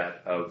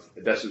subset of.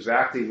 That's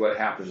exactly what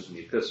happens in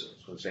the epistles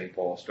when St.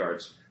 Paul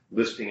starts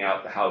listing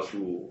out the house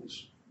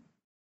rules.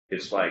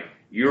 It's like,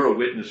 you're a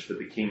witness for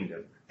the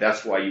kingdom.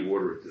 That's why you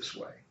order it this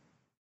way.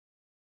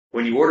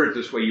 When you order it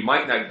this way, you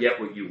might not get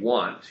what you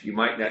want. You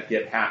might not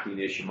get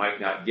happiness. You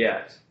might not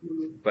get,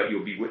 but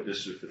you'll be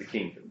witnesses for the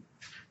kingdom.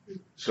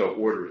 So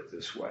order it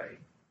this way.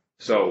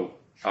 So,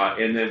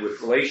 and then with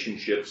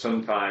relationships,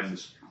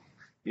 sometimes,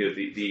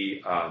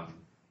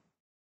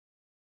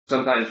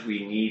 sometimes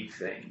we need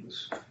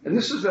things. And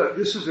this is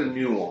a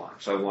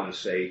nuance I want to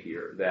say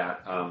here,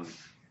 that,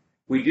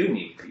 we do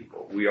need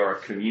people. We are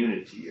a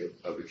community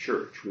of a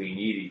church. We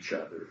need each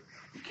other.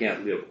 We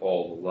can't live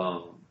all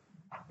alone.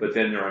 But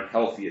then there are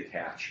healthy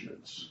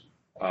attachments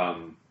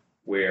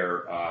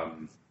where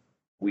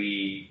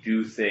we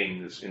do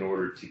things in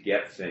order to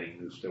get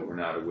things that we're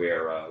not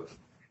aware of,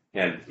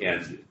 and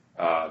this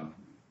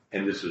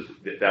is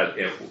that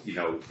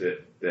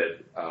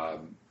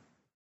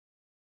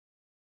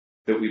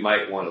we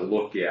might want to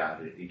look at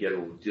and get a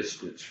little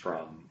distance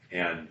from,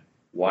 and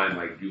why am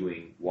I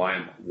doing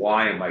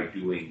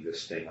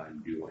this thing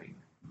I'm doing?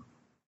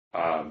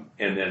 And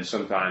then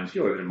sometimes,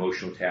 we have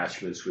emotional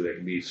attachments where they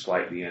can be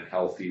slightly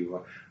unhealthy.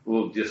 A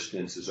little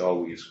distance is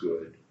always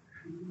good.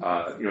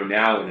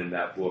 Now and in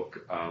that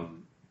book,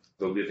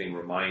 The Living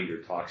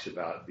Reminder talks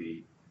about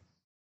the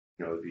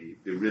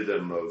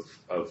rhythm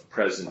of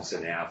presence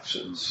and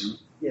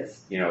absence.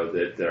 Yes.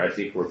 That I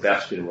think we're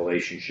best in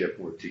relationship.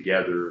 We're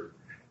together.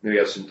 We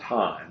have some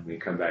time. We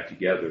come back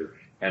together.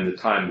 And the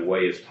time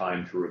away is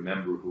time to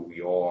remember who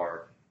we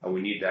are. And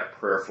we need that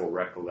prayerful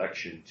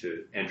recollection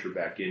to enter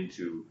back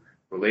into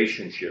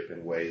relationship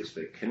in ways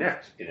that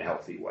connect in a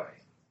healthy way.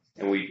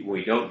 And when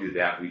we don't do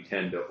that, we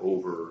tend to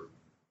over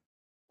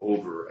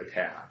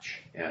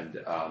attach. And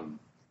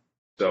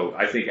so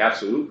I think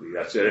absolutely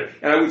that's it.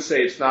 And I would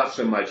say it's not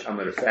so much I'm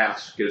going to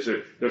fast, because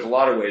there's a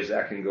lot of ways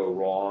that can go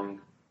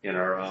wrong in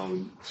our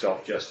own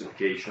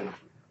self-justification.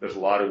 There's a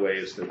lot of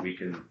ways that we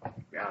can,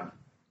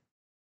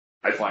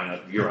 I find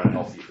out you're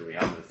unhealthy for me,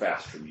 I'm going to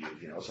fast from you.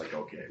 It's like,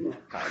 okay,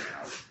 time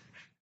out.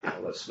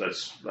 Let's.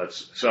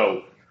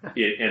 So,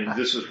 and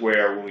this is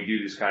where when we do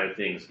these kind of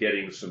things,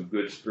 getting some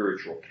good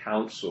spiritual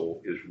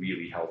counsel is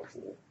really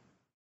helpful.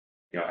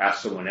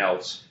 Ask someone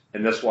else,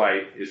 and that's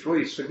why it's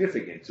really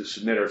significant to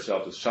submit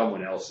ourselves to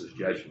someone else's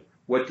judgment.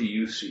 What do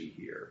you see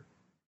here?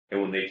 And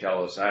when they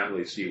tell us, I don't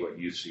really see what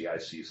you see, I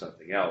see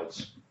something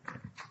else.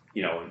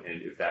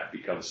 And if that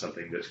becomes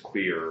something that's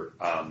clear,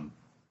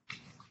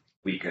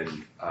 we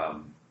can,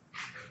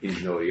 in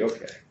humility,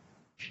 okay.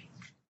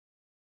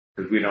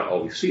 Because we don't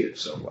always see it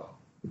so well.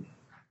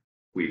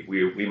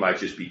 We might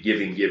just be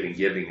giving,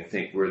 and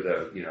think we're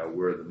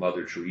the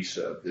Mother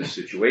Teresa of this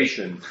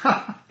situation,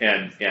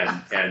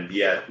 and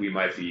yet we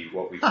might be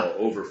what we call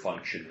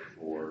overfunctioning,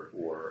 or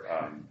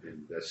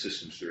in the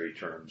systems theory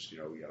terms,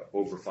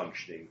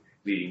 overfunctioning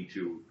leading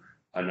to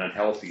an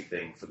unhealthy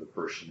thing for the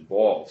person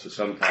involved. So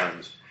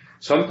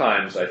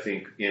sometimes I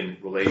think in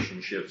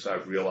relationships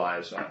I've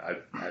realized,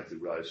 I've had to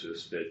realize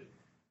this,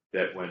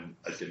 that when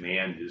a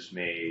demand is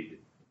made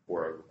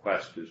or a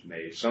request is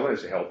made,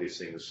 sometimes the healthiest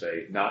thing is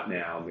say, not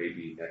now,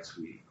 maybe next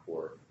week,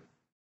 or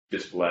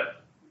just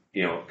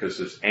because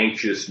this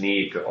anxious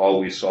need to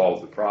always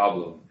solve the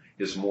problem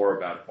is more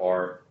about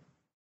our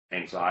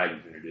anxiety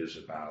than it is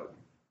about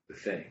the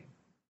thing.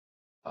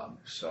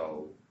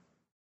 So,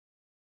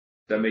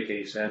 does that make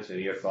any sense? Any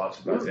of your thoughts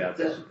about that?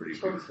 That's a pretty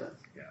good.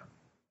 Yeah.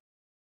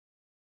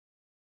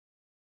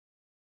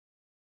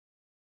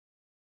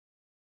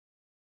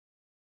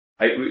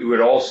 It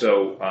would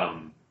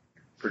also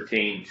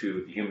pertain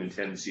to the human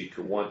tendency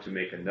to want to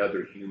make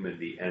another human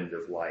the end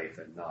of life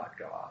and not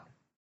God.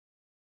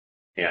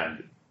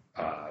 And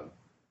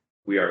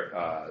we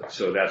are,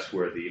 so that's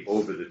where the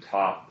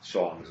over-the-top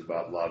songs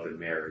about love and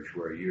marriage,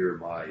 where you're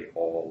my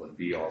all and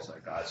be all, is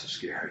like, that's a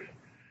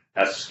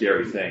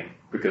scary thing.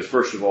 Because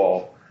first of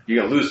all, you're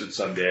going to lose it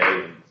someday.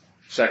 And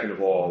second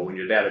of all, when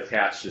you're that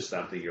attached to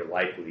something, you're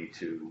likely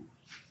to,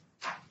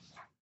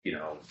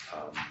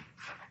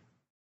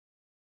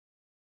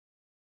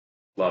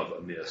 love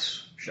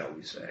amiss, shall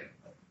we say.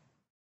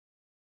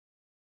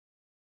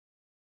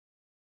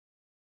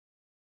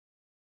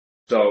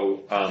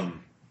 So,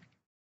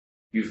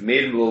 you've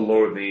made him a little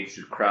lower than the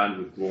angels, crowned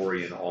with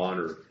glory and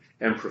honor.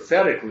 And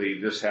prophetically,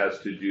 this has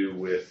to do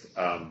with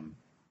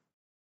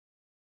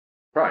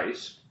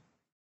Christ,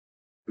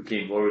 who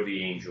came lower than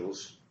the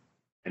angels,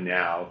 and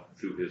now,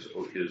 through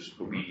his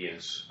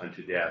obedience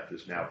unto death,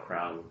 is now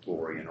crowned with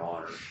glory and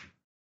honor.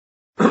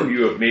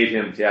 You have made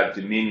him to have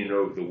dominion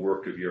over the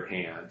work of your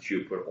hands. You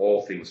have put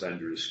all things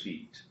under his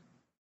feet.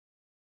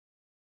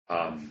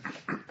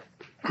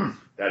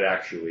 That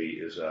actually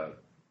is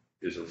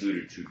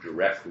alluded to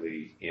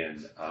directly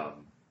in 1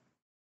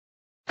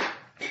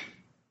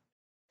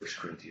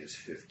 Corinthians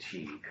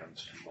 15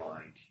 comes to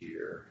mind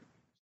here.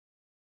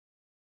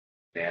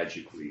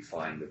 Magically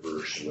find the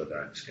verse whether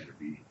I'm just going to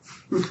be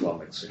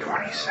flummoxing.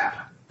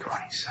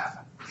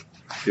 27.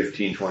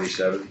 15:27.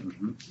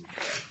 Mm-hmm.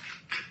 Okay.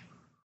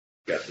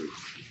 Got the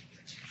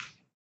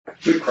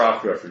good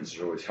cross references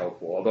are always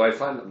helpful, although I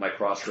find that my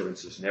cross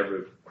references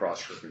never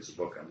cross reference the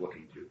book I'm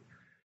looking to.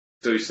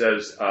 So he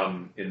says,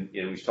 and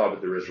we talk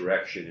about the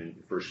resurrection in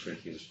 1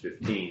 Corinthians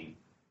 15,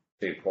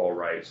 St. Paul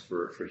writes,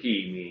 for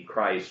he, meaning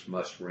Christ,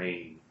 must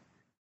reign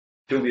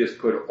till he has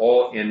put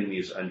all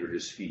enemies under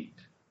his feet.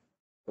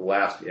 The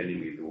last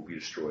enemy that will be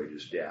destroyed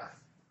is death.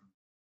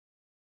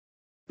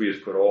 He has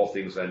put all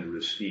things under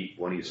his feet.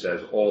 When he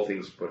says all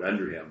things put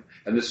under him,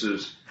 and this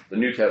is the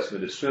New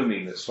Testament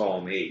assuming that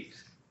Psalm 8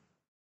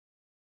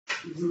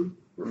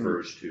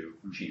 refers to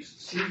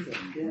Jesus. Jesus,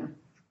 yeah.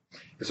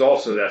 It's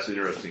also, that's an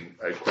interesting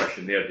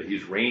question there, that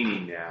he's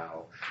reigning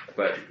now,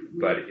 but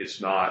it's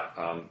not,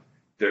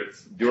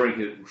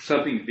 during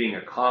something being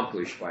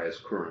accomplished by his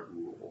current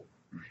rule.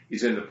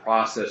 He's in the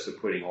process of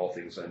putting all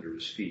things under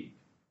his feet.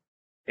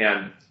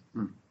 And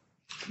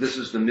this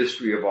is the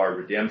mystery of our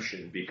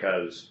redemption,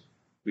 because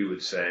we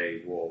would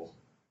say, well,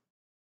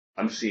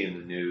 I'm seeing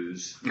the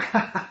news.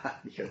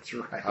 That's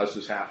right. How's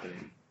this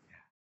happening?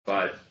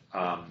 But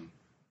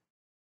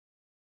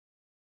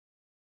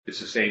it's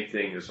the same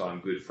thing as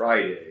on Good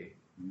Friday.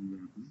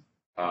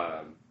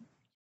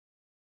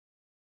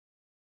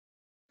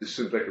 This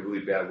seems like a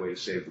really bad way to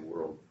save the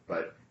world,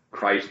 but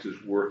Christ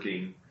is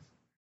working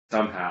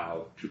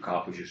somehow to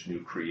accomplish his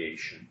new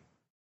creation.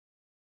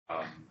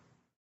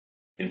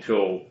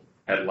 Until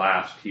at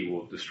last he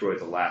will destroy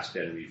the last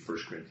enemy, 1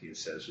 Corinthians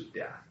says, is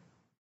death.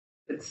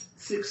 It's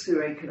 6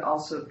 through 8 could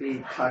also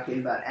be talking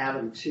about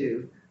Adam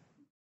too,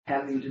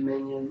 having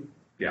dominion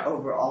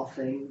over all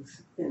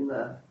things in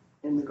the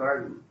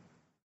garden.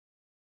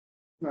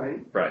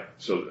 Right? Right.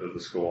 So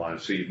let's go on.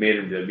 So you've made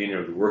him the dominion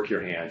of the work of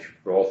your hands, you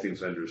put all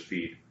things under his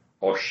feet,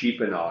 all sheep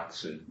and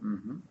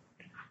oxen,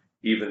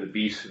 even the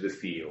beasts of the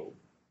field,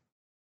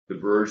 the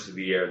birds of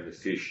the air and the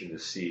fish in the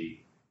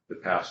sea,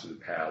 that pass through the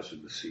paths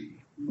of the sea.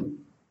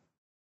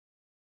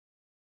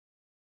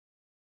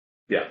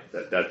 Yeah,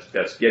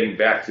 that's getting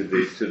back to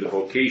the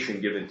vocation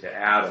given to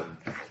Adam,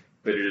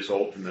 but it is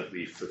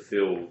ultimately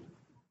fulfilled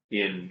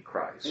in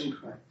Christ. In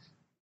Christ.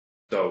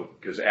 So,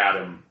 because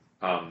Adam,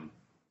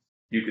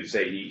 you could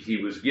say he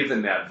was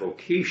given that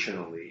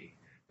vocationally,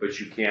 but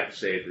you can't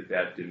say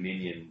that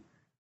dominion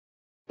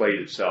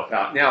played itself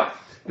out. Now,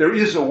 there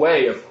is a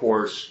way, of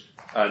course,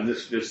 and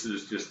this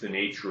is just the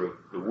nature of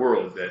the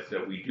world,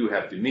 that we do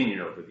have dominion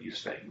over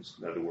these things.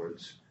 In other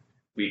words,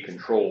 we can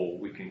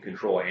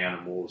control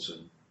animals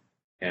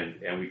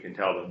and we can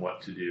tell them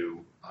what to do,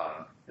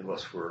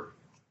 unless we're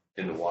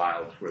in the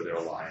wilds where there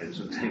are lions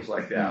and things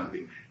like that.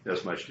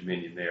 There's much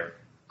dominion there.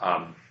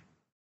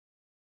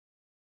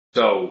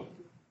 So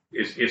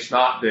it's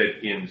not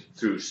that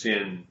through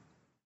sin,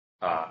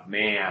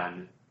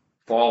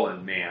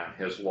 fallen man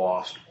has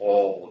lost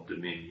all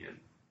dominion.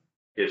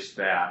 It's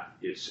that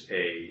it's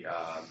a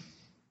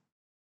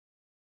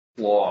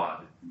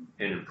flawed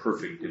and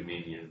imperfect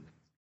dominion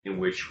in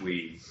which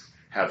we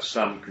have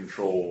some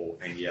control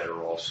and yet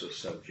are also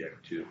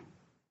subject to.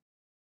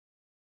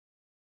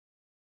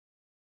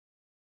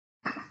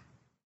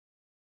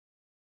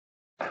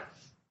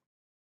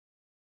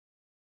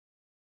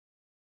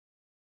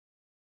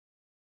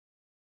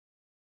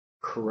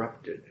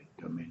 Corrupted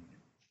dominion.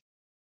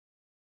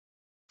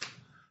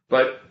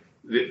 But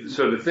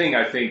so the thing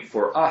I think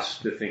for us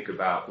to think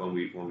about when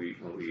we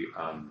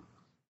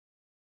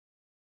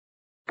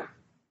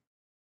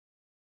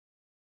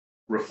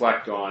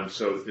reflect on,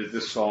 so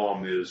this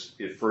psalm is,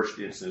 in first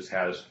instance,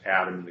 has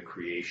Adam and the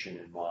creation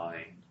in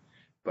mind,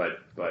 but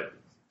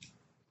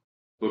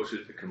looks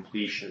at the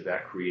completion of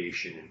that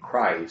creation in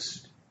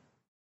Christ.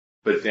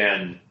 But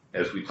then,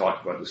 as we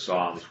talked about the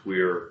Psalms,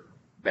 we're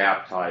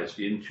baptized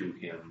into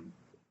Him,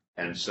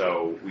 and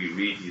so we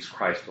read these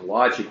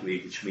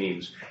Christologically, which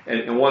means,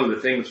 and one of the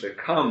things that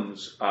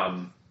comes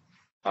in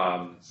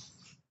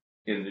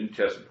the New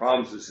Testament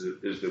promises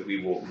is that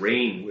we will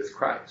reign with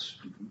Christ.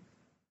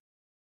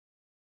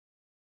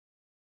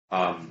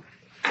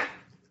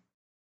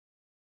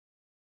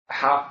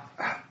 How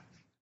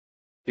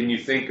can you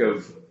think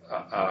of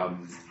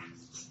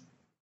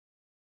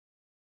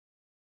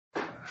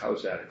how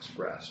is that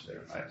expressed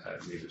there?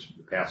 Maybe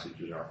the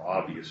passages aren't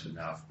obvious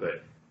enough,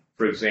 but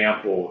for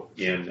example,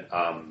 in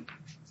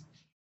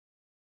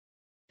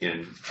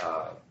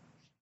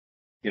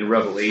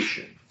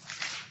Revelation,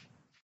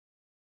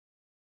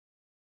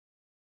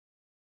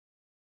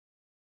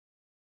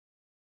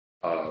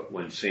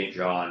 when St.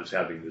 John is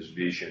having this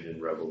vision in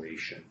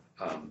Revelation,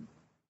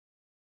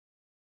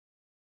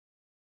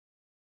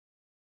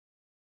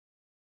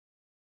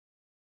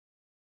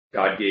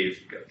 God gave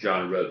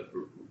John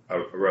a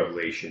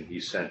revelation.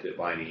 He sent it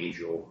by an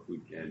angel,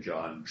 and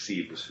John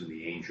received this from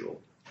the angel.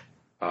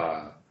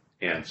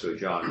 And so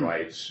John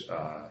writes,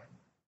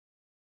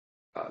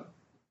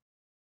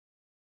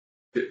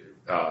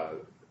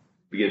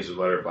 begins the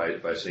letter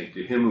by saying,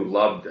 "To him who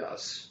loved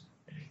us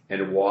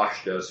and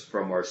washed us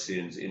from our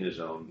sins in his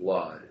own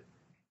blood,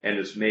 and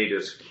has made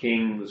us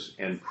kings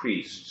and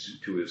priests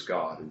to his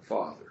God and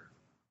Father."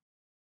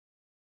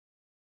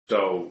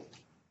 So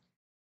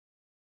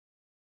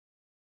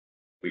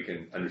we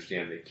can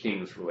understand that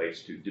kings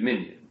relates to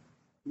dominion,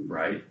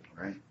 right?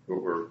 Right.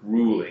 But we're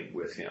ruling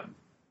with him.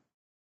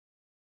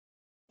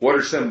 What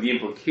are some of the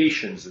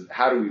implications of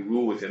how do we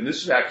rule with him?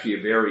 This is actually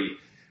a very,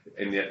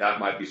 and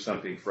that might be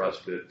something for us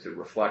to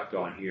reflect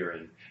on here,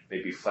 and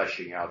maybe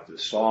fleshing out the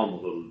psalm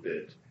a little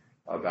bit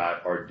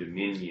about our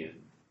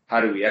dominion. How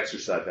do we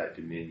exercise that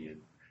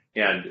dominion?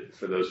 And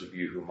for those of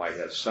you who might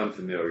have some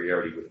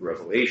familiarity with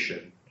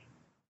Revelation,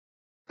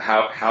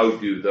 how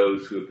do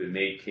those who have been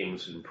made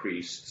kings and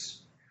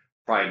priests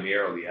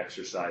primarily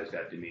exercise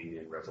that dominion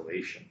in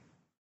Revelation?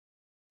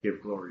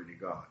 Give glory to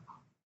God.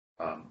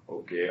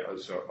 Okay,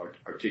 so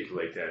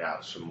articulate that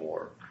out some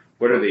more.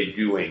 What are they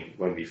doing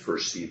when we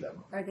first see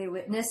them? Are they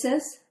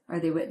witnesses? Are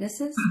they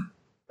witnesses?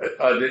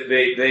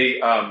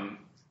 They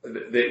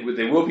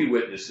will be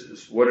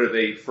witnesses. What are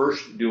they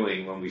first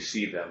doing when we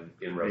see them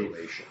in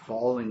Revelation?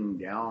 Falling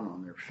down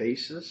on their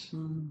faces.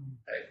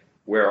 Okay.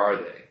 Where are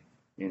they?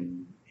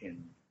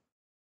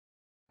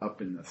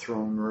 Up in the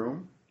throne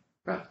room.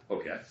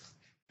 Okay,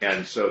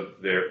 and so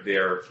they're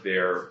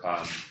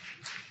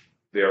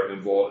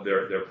involved.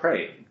 They're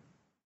praying.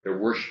 They're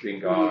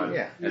worshiping God,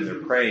 and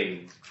they're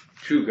praying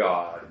to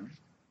God.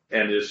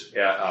 And this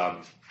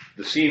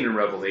the scene in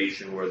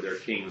Revelation where they're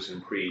kings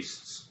and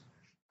priests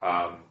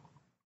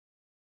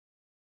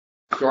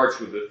starts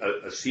with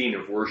a scene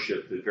of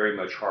worship that very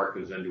much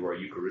harkens into our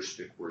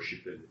Eucharistic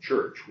worship in the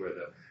church, where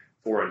the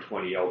 4 and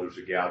 20 elders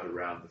are gathered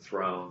around the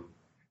throne,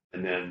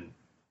 and then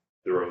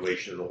the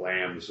revelation of the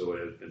Lamb as though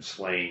it had been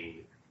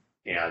slain,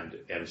 and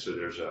so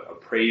there's a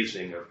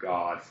praising of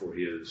God for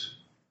His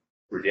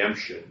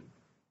redemption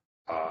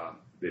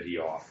that He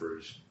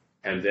offers,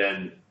 and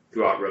then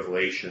throughout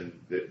Revelation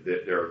that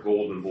there are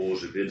golden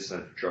bowls of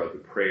incense, which are the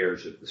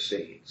prayers of the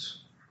saints.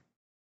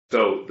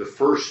 So the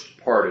first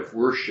part of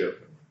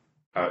worship,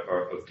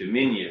 or of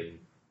dominion,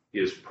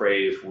 is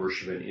praise,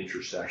 worship, and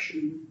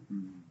intercession.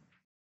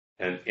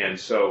 And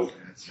so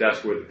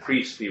that's where the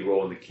priestly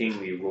role and the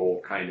kingly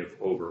role kind of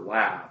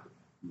overlap.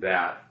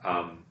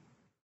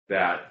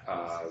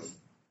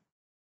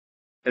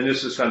 And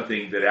this is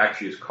something that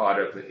actually is caught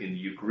up in the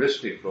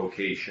Eucharistic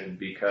vocation,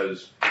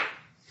 because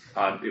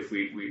if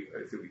we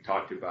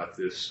talked about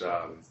this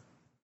some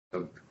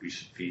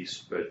recent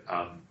feast, but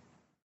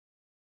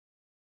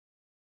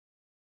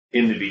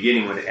in the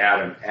beginning, when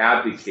Adam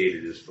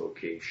abdicated his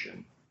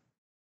vocation,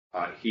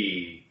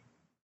 he,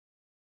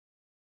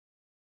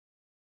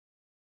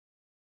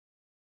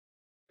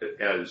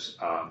 as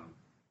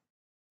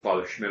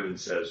Father Schmemann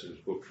says in his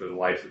book For the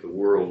Life of the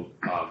World,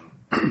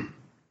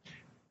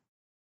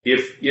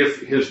 if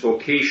his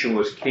vocation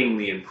was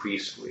kingly and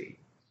priestly,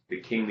 the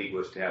kingly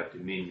was to have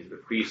dominion, the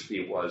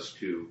priestly was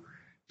to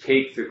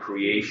take the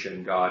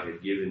creation God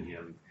had given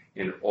him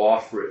and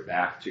offer it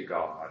back to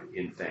God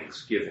in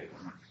thanksgiving.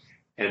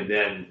 And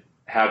then,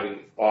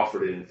 having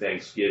offered it in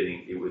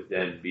thanksgiving, it would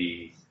then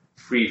be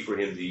free for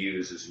him to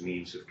use as a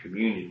means of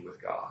communion with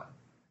God.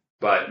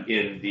 But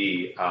in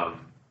the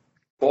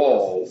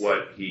fall,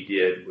 what he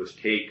did was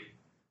take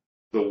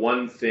the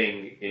one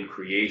thing in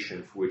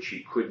creation for which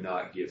he could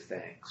not give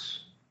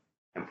thanks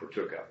and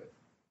partook of it.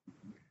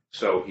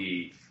 So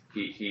he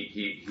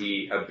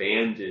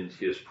abandoned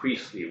his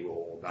priestly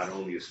role, not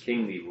only his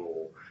kingly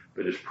role,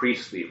 but his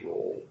priestly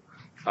role.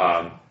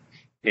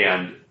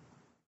 And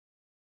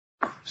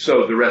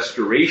so the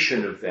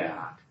restoration of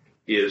that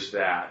is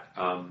that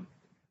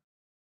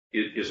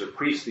is a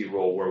priestly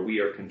role where we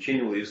are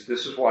continually.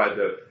 This is why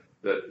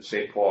the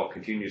St. Paul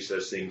continues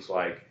says things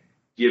like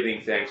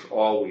giving thanks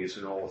always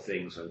in all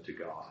things unto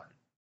God,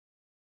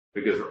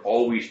 because we're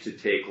always to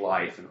take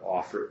life and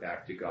offer it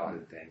back to God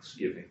in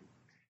thanksgiving.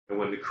 And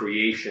when the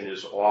creation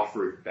is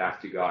offered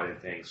back to God in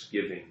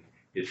thanksgiving,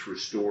 it's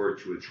restored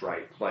to its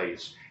right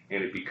place,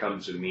 and it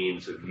becomes a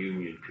means of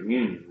union,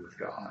 communion with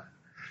God.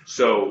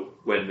 So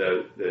when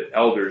the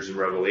elders in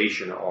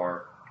Revelation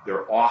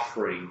they're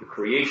offering the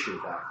creation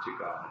back to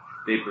God,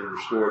 they've been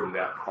restored to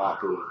that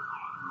proper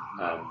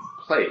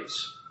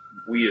place.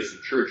 We as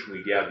the church, when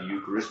we gather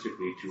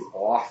Eucharistically to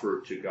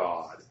offer to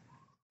God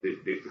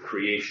the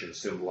creation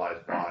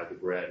symbolized by the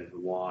bread and the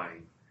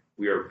wine,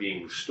 we are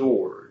being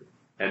restored.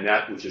 And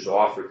that which is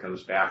offered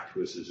comes back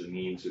to us as a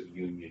means of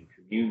union,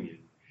 communion.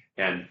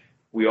 And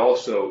we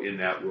also, in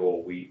that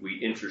role, we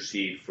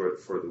intercede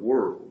for the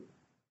world.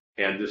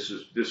 And this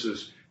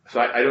is so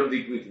I don't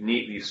think we can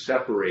neatly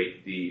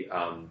separate the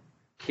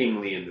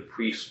kingly and the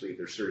priestly.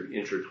 They're sort of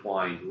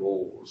intertwined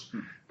roles.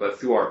 But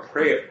through our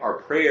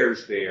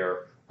prayers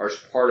there are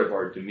part of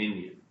our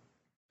dominion,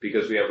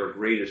 because we have our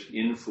greatest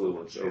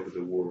influence over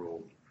the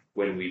world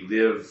when we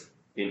live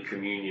in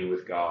communion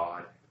with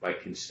God by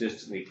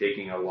consistently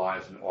taking our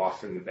lives and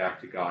offering them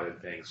back to God in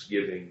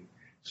thanksgiving,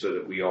 so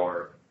that we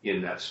are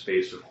in that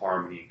space of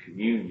harmony and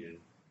communion.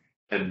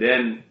 And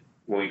then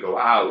when we go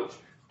out,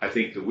 I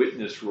think the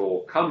witness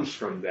role comes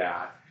from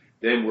that.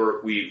 Then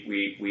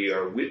we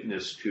are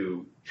witness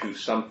to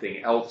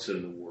something else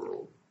in the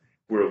world.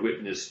 We're a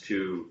witness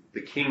to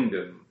the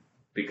kingdom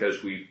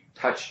because we've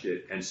touched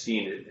it and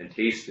seen it and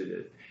tasted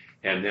it.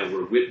 And then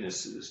we're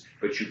witnesses,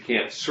 but you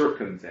can't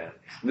circumvent.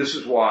 And this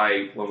is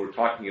why when we're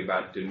talking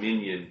about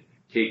dominion,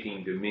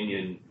 taking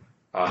dominion,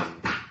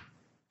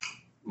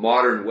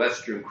 modern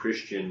Western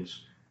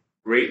Christians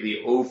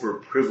greatly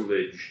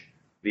overprivilege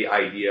the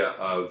idea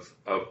of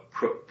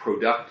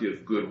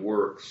productive good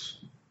works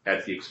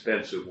at the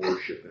expense of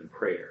worship and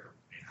prayer.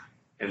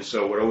 And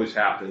so what always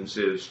happens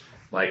is,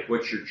 like,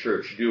 what's your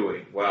church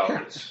doing? Well,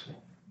 it's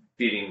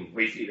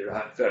we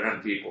fed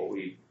 100 people.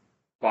 We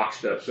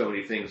boxed up so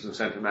many things and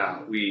sent them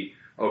out.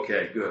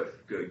 Okay,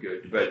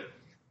 good. But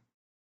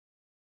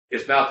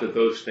it's not that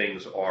those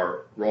things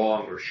are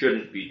wrong or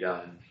shouldn't be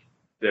done.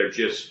 They're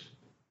just,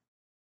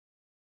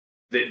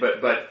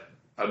 but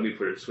let me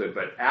put it this way,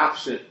 but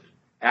absent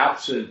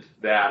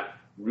that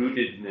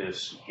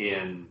rootedness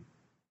in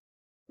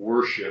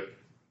worship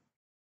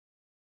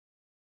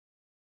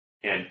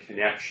and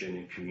connection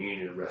and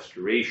communion and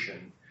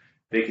restoration,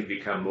 they can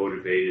become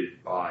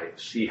motivated by,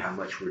 see how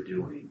much we're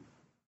doing.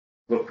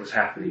 Look what's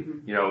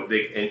happening.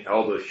 And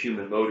all the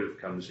human motive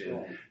comes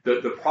in.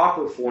 The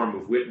proper form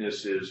of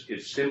witness is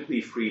it's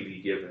simply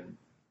freely given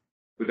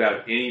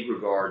without any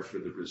regard for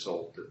the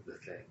result of the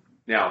thing.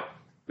 Now,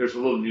 there's a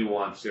little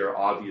nuance there.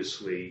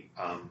 Obviously,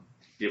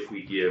 if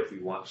we give, we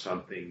want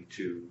something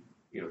to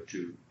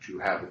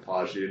have a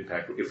positive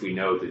impact. If we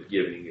know that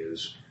giving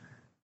is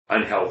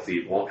unhealthy,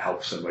 it won't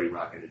help somebody, we're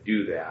not going to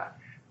do that.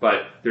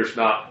 But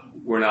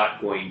we're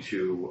not going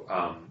to,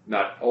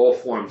 not all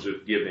forms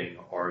of giving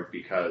are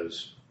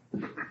because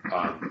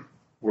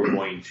we're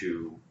going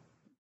to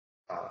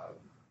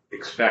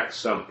expect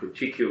some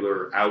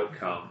particular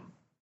outcome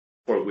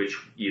for which,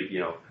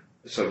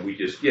 so we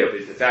just give.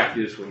 The fact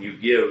is, when you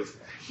give,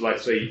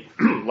 let's say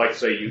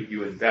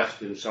you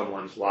invest in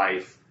someone's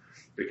life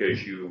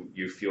because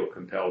you feel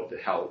compelled to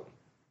help,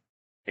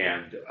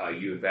 and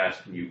you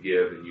invest and you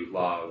give and you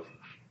love,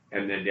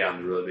 and then down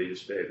the road they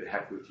just say, the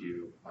heck with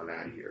you, I'm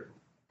out of here.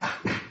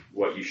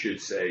 What you should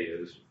say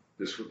is,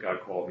 this is what God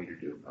called me to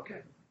do.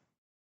 Okay.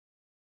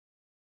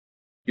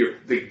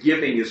 The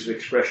giving is an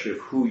expression of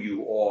who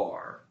you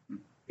are.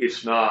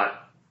 It's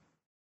not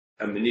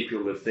a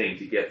manipulative thing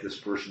to get this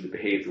person to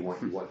behave the way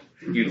you want.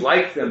 You'd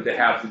like them to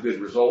have the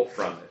good result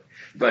from it.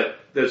 But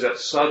there's that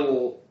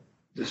subtle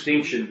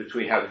distinction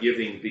between how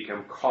giving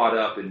become caught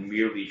up in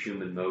merely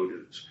human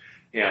motives.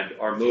 And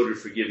our motive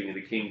for giving in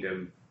the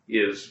kingdom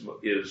is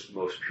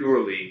most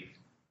purely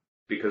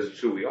because it's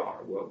who we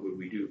are. What would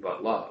we do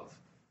but love?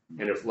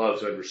 And if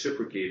love's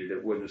unreciprocated,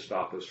 it wouldn't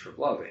stop us from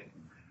loving.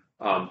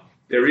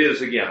 There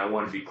is, again, I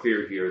want to be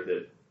clear here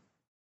that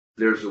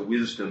there's a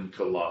wisdom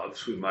to love.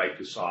 So we might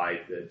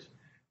decide that,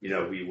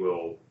 we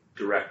will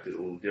direct it a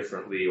little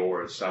differently,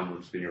 or if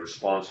someone's been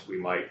irresponsible, we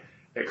might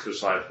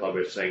exercise love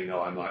by saying, no,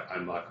 I'm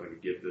not going to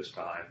give this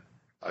time.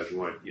 If you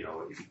want,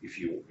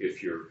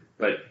 if you're,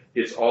 but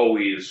it's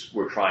always,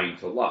 we're trying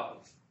to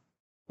love.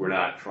 We're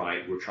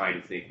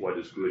trying to think what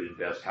is good and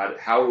best.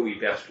 How are we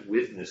best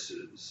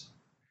witnesses?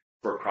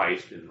 for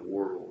Christ in the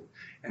world.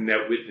 And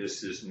that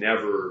witness is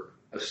never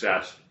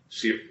assessed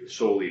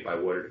solely by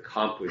what it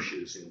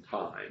accomplishes in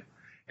time.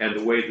 And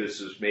the way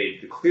this is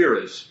made the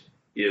clearest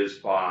is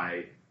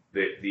by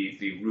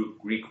the root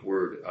Greek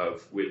word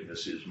of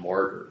witness is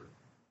martyr.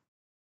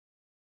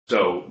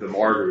 So the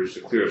martyr is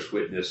the clearest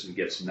witness and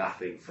gets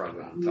nothing from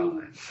it in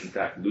time. In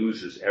fact,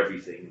 loses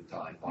everything in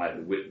time by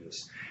the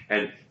witness.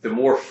 And the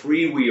more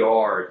free we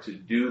are to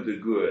do the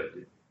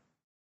good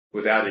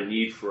without a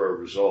need for a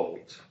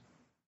result,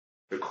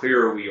 the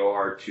clearer we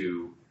are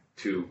to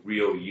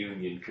real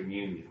union,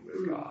 communion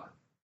with God.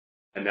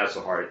 And that's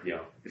the hard, you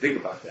think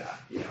about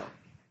that,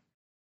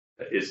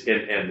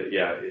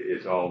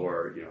 It's all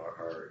our,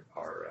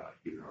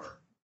 even our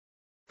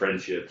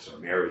friendships, our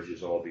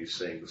marriages, all these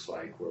things,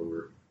 like where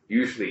we're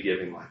usually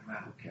giving like,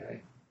 well,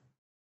 okay,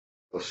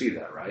 they'll see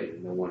that, right?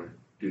 And they'll want to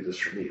do this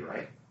for me,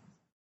 right?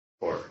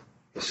 Or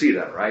they'll see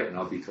that, right? And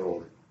I'll be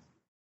told.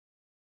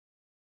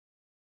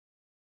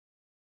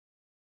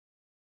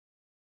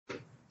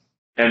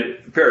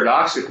 And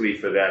paradoxically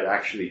for that,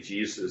 actually,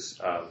 Jesus,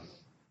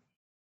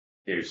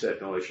 he said,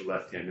 know what your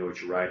left hand, know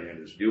what your right hand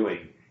is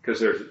doing. Because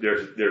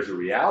there's a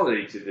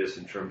reality to this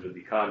in terms of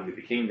the economy of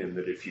the kingdom,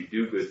 that if you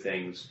do good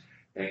things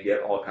and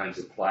get all kinds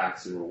of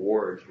plaques and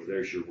rewards, well,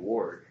 there's your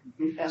reward.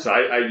 Yeah. So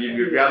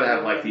you'd rather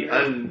have like the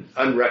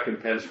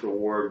unrecompensed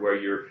reward where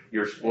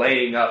you're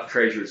laying up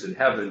treasures in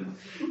heaven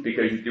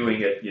because you're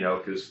doing it,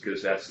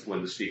 because that's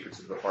when the secrets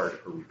of the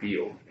heart are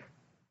revealed.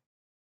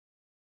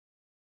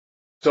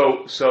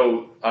 So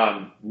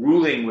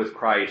ruling with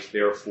Christ,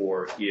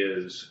 therefore,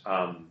 is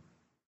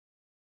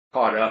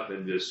caught up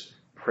in this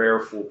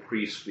prayerful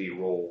priestly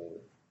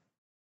role,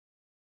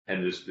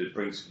 and this that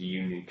brings the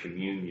union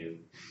communion.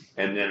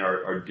 And then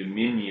our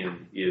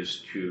dominion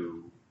is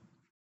to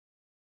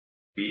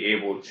be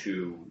able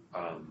to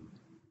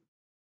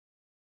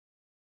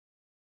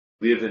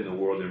live in the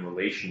world in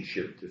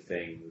relationship to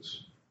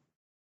things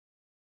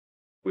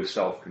with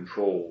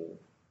self-control,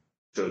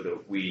 so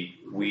that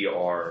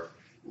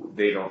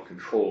they don't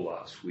control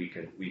us. We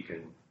can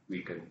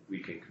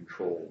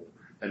control.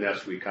 And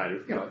that's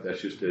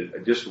that's just a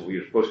discipline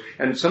we're supposed.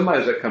 And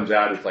sometimes that comes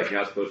out as like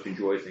you're not supposed to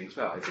enjoy things.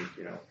 No, I think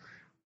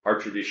our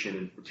tradition,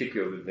 in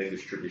particular the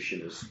English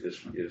tradition,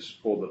 is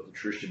full of the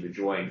tradition of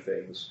enjoying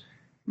things.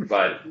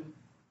 But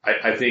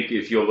I think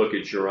if you'll look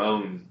at your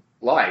own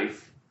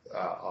life,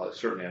 I'll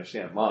certainly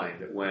understand mine,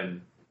 that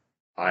when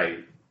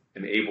I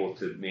am able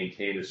to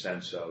maintain a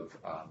sense of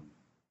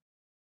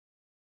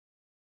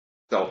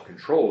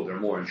self-control, they're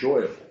more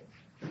enjoyable.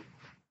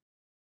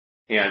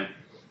 And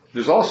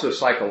there's also a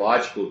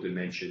psychological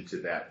dimension to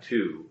that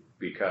too,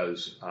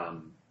 because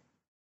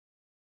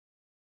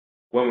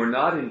when we're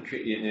not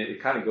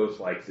it kind of goes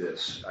like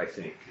this, I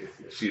think,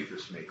 see if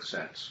this makes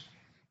sense.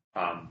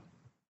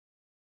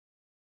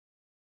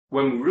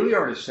 When we really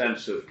are in a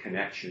sense of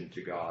connection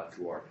to God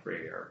through our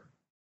prayer,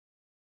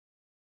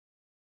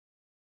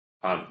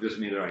 doesn't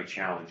mean there are any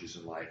challenges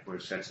in life. We're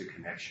in a sense of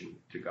connection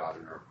to God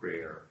in our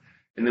prayer.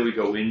 And then we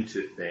go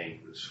into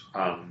things.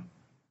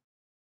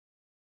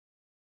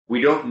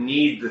 We don't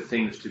need the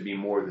things to be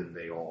more than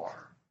they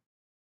are.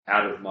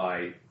 Out of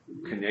my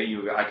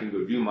connection, I can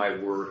go do my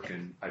work,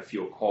 and I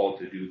feel called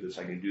to do this.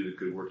 I can do the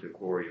good work to the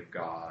glory of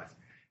God,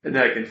 and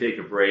then I can take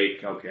a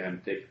break. Okay, I'm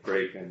gonna take a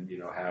break and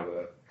have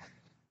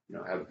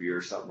a beer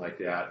or something like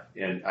that,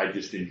 and I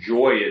just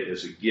enjoy it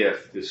as a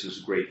gift. This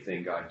is a great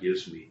thing God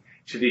gives me.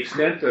 To the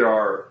extent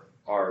that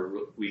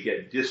we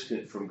get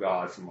distant from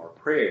God from our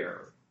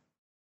prayer,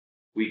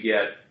 we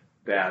get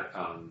that.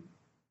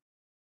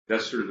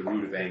 That's sort of the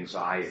root of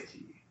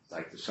anxiety,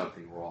 like there's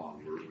something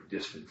wrong. We're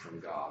distant from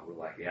God. We're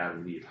like Adam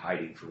and Eve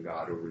hiding from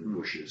God over the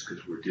bushes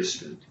because we're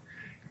distant.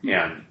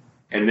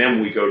 And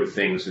then we go to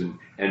things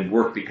and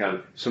work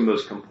becomes, some of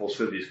those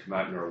compulsivities come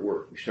out in our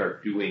work. We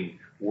start doing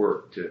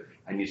work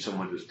I need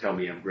someone to tell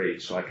me I'm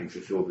great so I can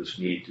fulfill this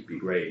need to be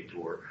great.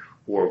 Or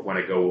when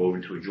I go over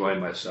to enjoy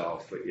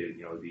myself,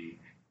 the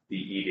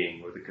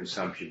eating or the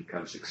consumption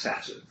becomes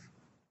excessive.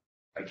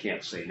 I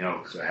can't say no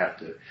because I have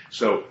to.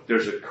 So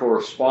there's a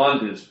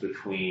correspondence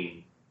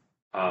between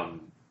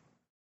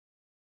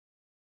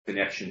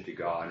connection to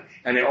God.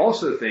 And I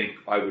also think,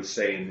 I would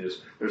say in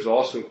this, there's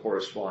also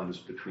correspondence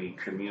between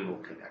communal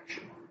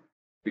connection.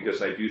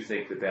 Because I do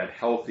think that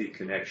healthy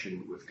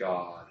connection with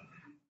God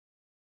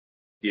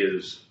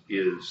is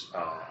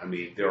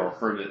there are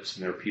hermits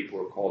and there are people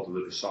who are called to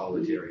live as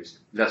solitaries.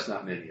 That's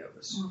not many of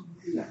us.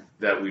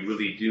 That we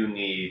really do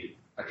need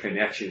a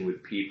connection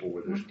with people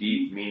where there's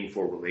deep,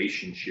 meaningful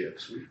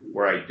relationships,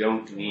 where I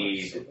don't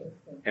need,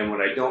 and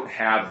when I don't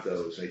have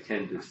those, I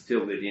tend to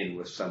fill it in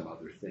with some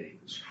other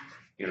things.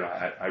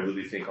 I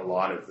really think a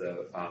lot of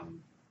the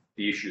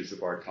issues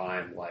of our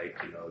time,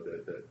 like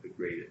the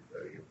great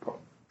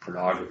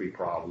pornography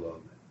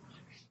problem,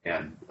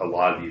 and a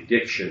lot of the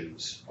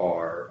addictions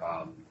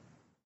are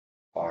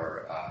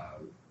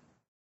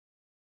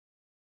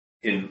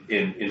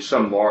in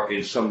some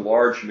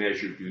large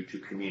measure due to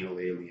communal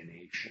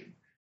alienation,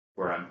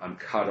 where I'm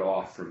cut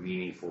off from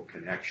meaningful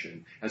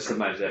connection. And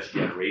sometimes that's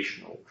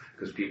generational,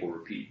 because people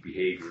repeat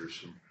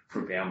behaviors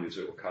from families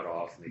that were cut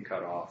off, and they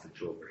cut off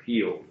until they're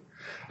healed.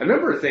 I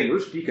remember a thing. It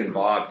was Deacon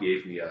Bob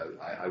gave me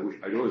I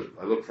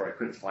looked for it, I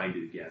couldn't find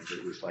it again, but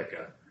it was like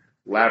a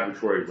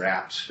laboratory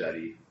rat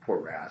study. Poor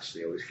rats,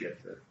 they always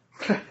get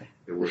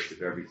the worst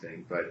of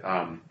everything. But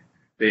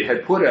they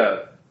had put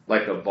a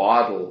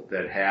bottle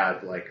that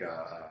had like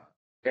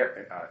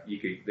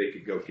they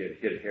could go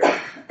hit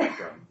hair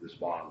from this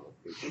bottle,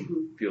 which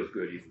feels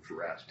good even for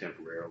rats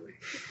temporarily.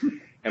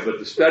 But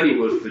the study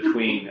was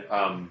between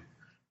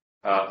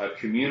a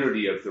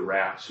community of the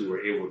rats who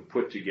were able to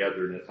put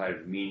together in a kind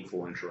of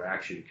meaningful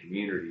interaction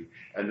community,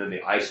 and then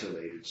they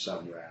isolated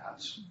some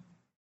rats.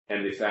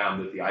 And they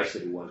found that the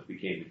isolated ones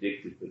became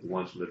addicted, but the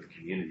ones who lived in the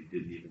community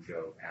didn't even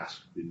go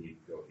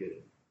hit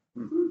it.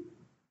 Mm-hmm.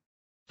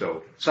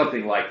 So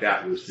something like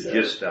that was the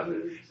gist of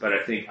it. But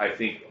I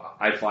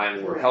find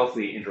when we're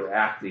healthy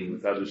interacting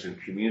with others in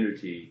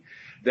community,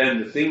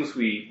 then the things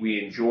we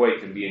enjoy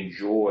can be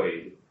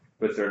enjoyed,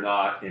 but they're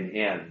not an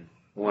end.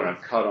 When I'm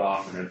cut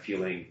off and I'm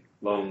feeling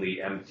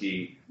lonely,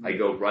 empty, I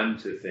go run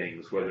to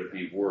things, whether it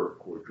be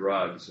work or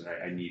drugs, and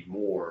I need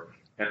more.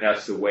 And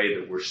that's the way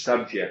that we're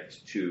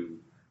subject to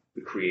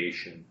the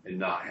creation and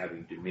not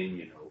having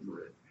dominion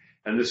over it.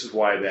 And this is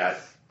why that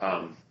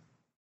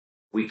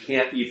we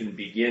can't even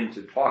begin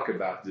to talk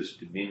about this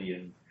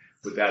dominion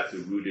without the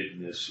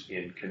rootedness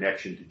in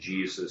connection to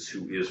Jesus,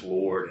 who is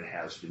Lord and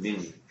has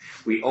dominion.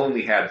 We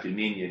only have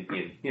dominion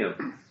in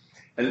him.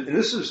 And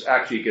this is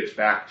actually gets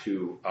back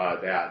to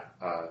I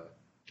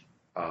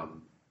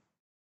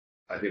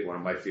think one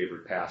of my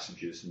favorite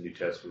passages in the New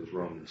Testament is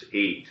Romans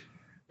 8,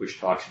 which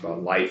talks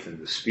about life in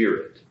the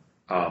Spirit.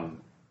 And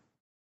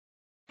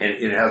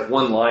it has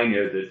one line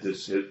there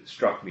that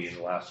struck me in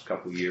the last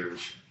couple of years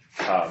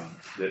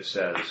that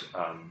says,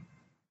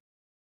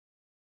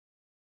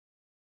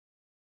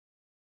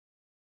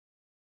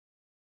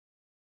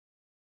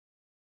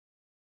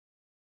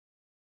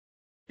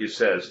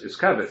 it's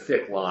kind of a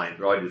thick line,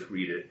 but I'll just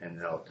read it and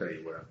then I'll tell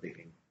you what I'm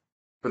thinking.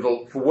 For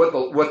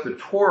what the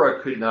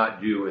Torah could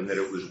not do, in that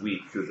it was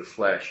weak through the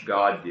flesh,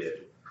 God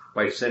did,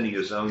 by sending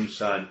his own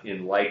Son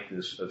in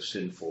likeness of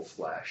sinful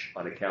flesh.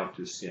 On account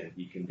of sin,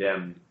 he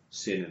condemned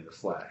sin in the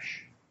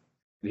flesh.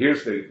 And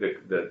here's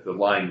the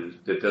line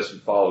that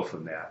doesn't follow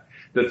from that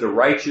the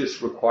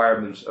righteous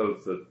requirements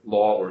of the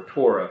law or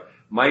Torah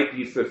might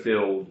be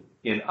fulfilled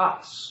in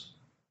us,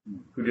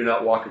 who do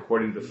not walk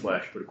according to the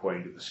flesh, but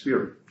according to the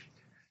Spirit.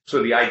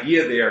 So the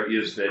idea there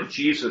is that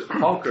Jesus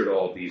conquered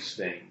all these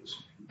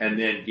things and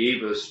then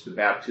gave us the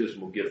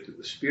baptismal gift of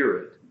the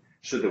Spirit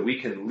so that we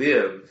can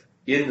live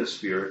in the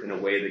Spirit in a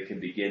way that can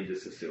begin to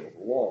fulfill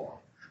the law.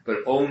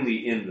 But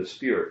only in the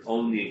Spirit,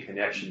 only in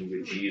connection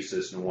with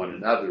Jesus and one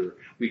another,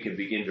 we can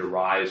begin to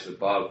rise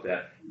above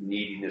that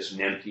neediness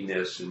and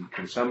emptiness and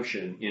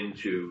consumption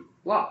into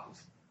love.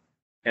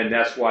 And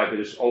that's why, but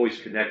it's always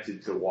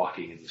connected to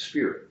walking in the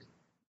Spirit,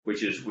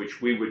 which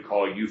we would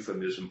call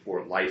euphemism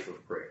for life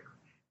of prayer.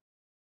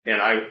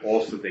 And I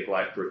also think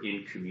life prayer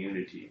in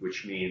community,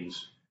 which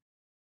means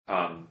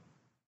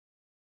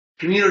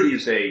community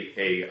is a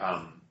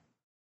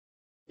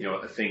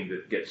thing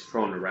that gets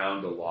thrown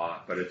around a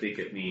lot, but I think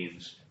it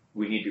means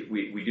we do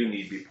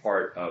need to be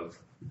part of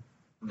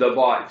the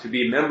body. To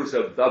be members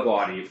of the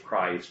body of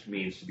Christ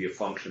means to be a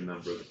functional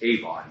member of a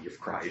body of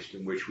Christ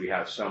in which we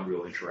have some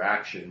real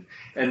interaction.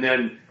 And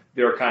then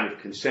there are kind of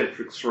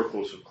concentric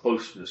circles of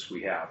closeness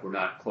we have. We're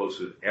not close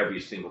with every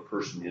single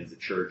person in the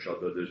church,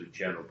 although there's a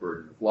general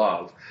burden of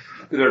love.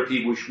 But there are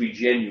people we should be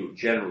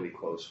generally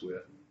close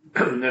with.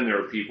 And then there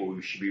are people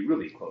we should be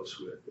really close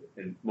with.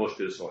 And most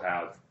of us will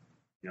have,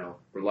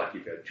 we're lucky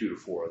if we have 2 to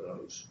 4 of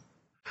those.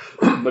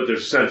 But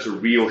there's a sense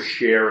of real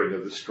sharing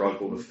of the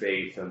struggle of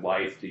faith and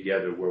life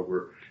together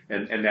where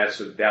and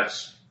that's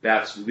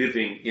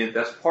living in,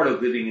 that's part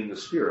of living in the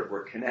Spirit.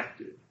 We're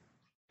connected.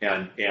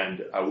 And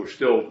we're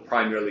still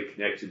primarily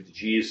connected to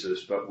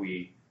Jesus, but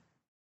when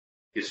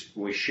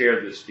we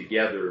share this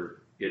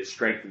together, it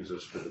strengthens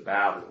us for the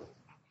battle.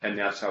 And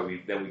that's how we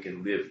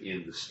can live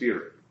in the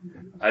Spirit.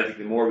 I think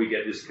the more we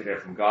get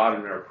disconnected from God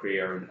in our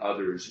prayer and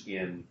others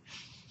in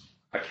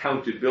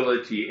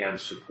accountability and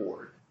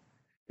support.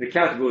 And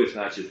accountability is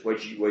not just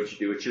what you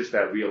do, it's just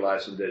that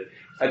realizing that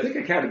I think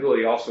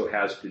accountability also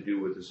has to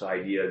do with this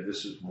idea,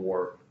 this is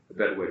more a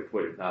better way to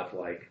put it, not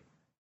like,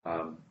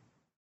 we're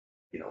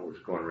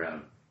going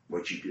around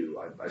what you do,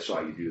 I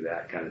saw you do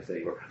that kind of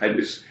thing. Or I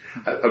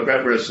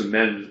remember some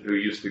men who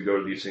used to go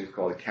to these things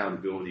called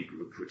accountability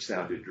groups, which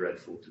sounded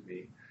dreadful to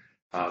me.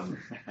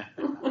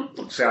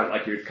 Sound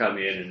like you'd come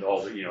in and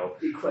all the,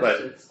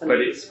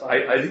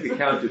 I think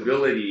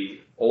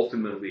accountability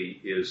ultimately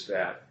is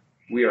that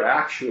we are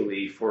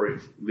actually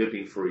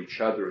living for each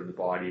other in the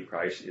body of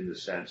Christ in the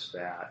sense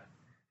that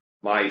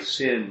my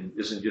sin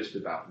isn't just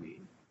about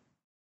me.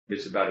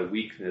 It's about a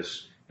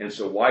weakness. And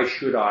so why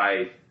should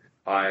I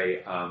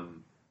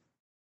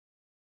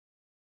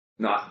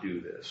not do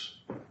this?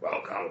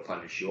 Well, God will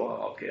punish you.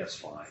 Oh, okay, that's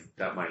fine.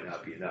 That might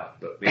not be enough.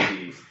 But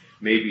maybe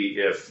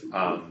if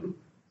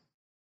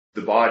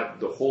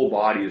the whole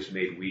body is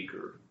made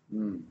weaker,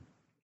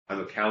 I'm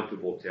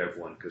accountable to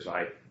everyone because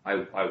I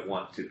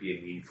want to be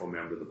a meaningful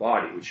member of the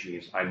body, which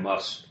means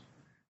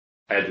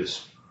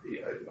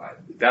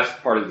that's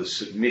part of the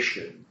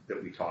submission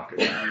that we talk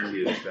about,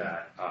 is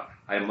that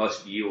I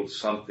must yield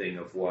something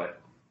of what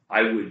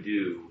I would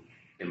do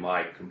in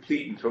my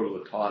complete and total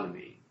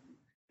autonomy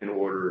in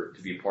order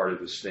to be part of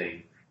this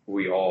thing where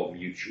we all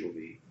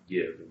mutually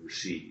give and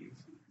receive.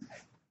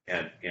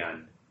 And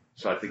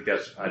so I think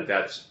that's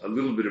a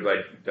little bit of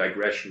a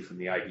digression from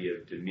the idea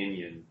of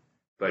dominion,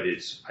 but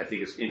I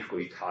think it's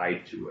integrally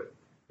tied to it,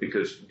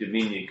 because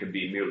dominion can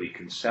be merely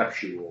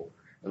conceptual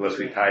unless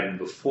we tie it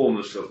into the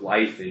fullness of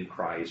life in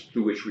Christ,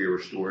 through which we are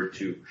restored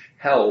to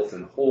health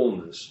and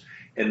wholeness,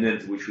 and then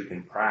through which we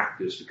can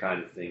practice the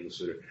kind of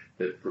things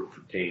that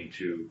pertain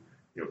to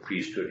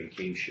priesthood and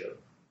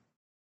kingship.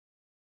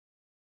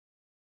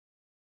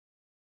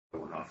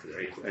 Going off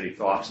there. Any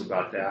thoughts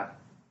about that?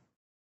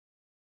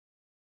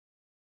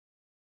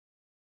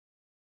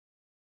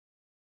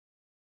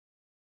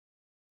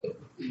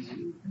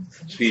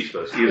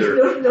 Speechless. Either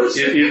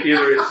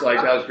it's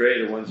like that was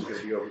great, or one's going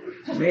to be over.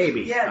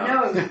 Maybe. Yeah,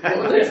 no.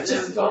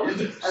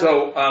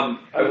 So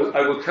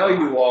I will tell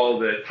you all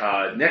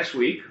that next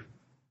week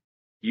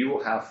you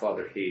will have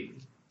Father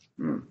Hayden.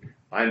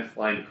 I'm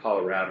flying to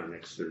Colorado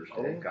next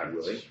Thursday, God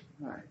willing.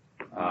 Right.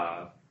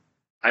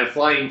 I'm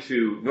flying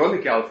to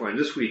Northern California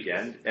this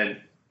weekend, and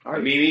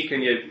Mimi,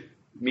 can you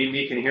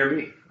hear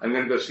me? I'm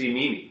going to go see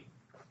Mimi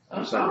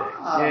on Sunday.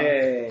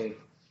 Yay.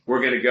 We're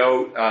going to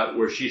go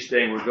where she's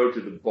staying. We'll go to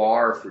the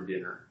bar for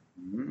dinner.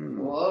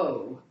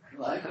 Whoa.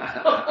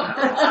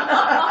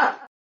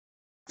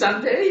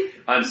 Sunday?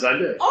 On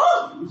Sunday.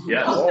 Oh!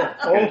 Yes.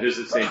 I'm going to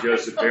visit St.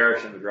 Joseph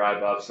Parish on the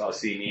drive up, so I'll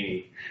see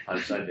Mimi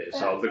on Sunday.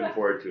 So I'm looking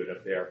forward to it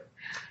up there.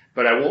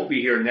 But I won't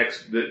be here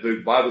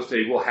the Bible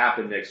study will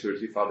happen next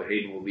Thursday. Father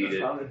Hayden will lead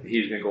it.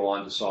 He's going to go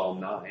on to Psalm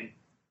 9.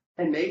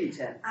 And maybe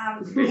 10. No,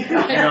 9's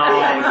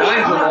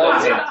a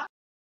long one.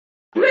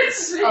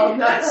 Let's see.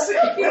 Let's see.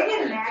 We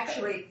didn't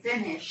actually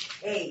finish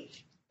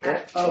 8.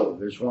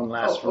 There's one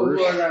last Oh, verse.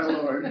 Lord, our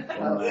Lord.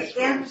 One last It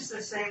ends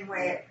the same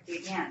way it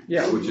began.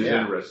 Yeah, which is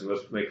Yeah. interesting.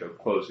 Let's make a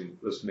closing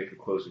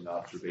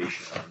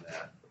observation on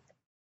that.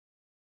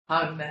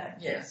 On that,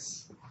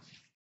 yes.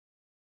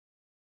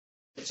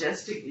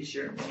 Majestic is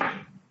your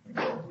name.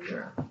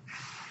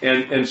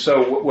 And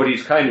so what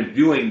he's kind of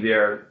doing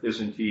there,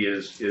 isn't he,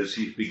 is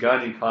he's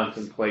begun in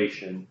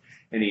contemplation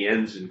and he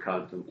ends in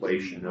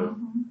contemplation of,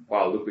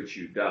 wow, look what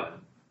you've done.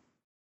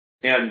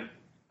 And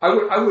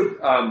I would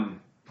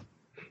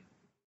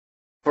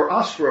for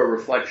us, for a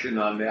reflection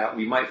on that,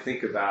 we might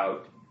think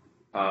about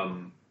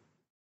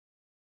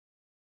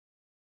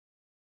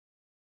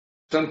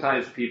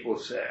sometimes people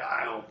say,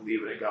 I don't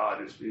believe in a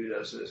God who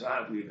does this. I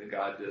don't believe in a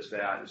God who does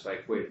that. And it's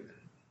like, wait a minute.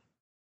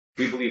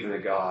 We believe in a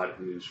God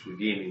who's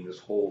redeeming this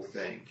whole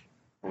thing,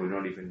 and we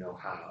don't even know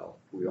how.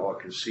 We all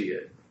can see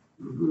it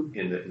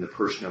in the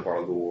person of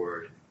our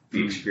Lord,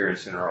 the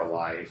experience in our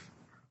life,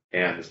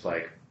 and it's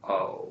like,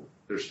 oh,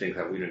 there's things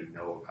that we didn't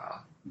know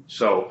about.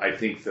 So I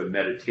think the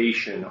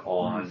meditation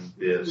on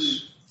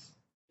this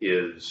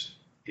is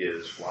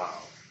wow,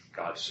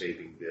 God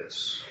saving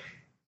this,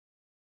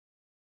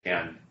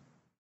 and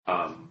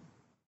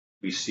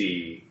we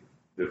see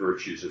the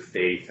virtues of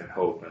faith and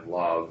hope and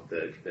love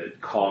that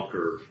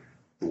conquer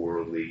the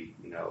worldly,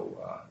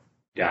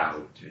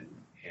 doubt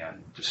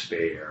and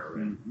despair,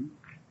 and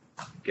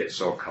get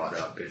so caught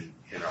up in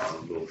our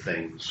own little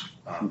things.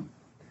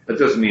 That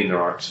doesn't mean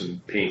there aren't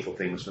some painful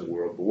things in the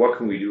world, but what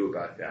can we do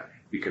about that?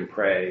 We can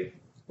pray,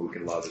 and we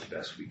can love as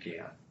best we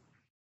can.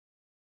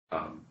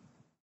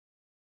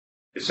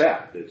 It's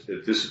sad.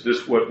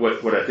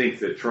 What I think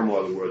the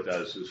turmoil of the world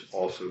does is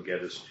also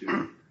get us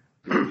to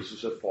this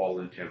is a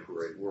fallen,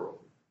 temporary world.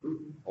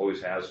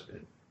 Always has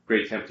been.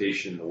 Great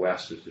temptation in the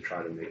West is to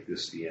try to make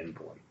this the end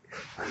point.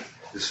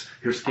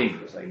 Here's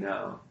kingdom. It's like,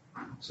 no.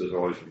 So it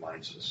always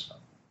reminds us.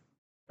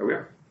 There we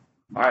are.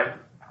 All right.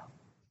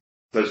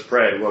 Let's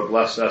pray. Lord,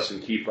 bless us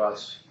and keep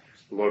us.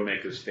 The Lord,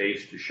 make his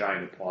face to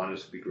shine upon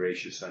us, be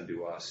gracious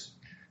unto us.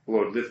 The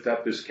Lord, lift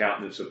up his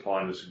countenance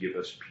upon us and give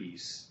us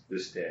peace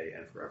this day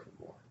and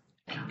forevermore.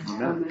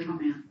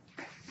 Amen.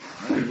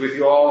 Good with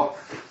you all.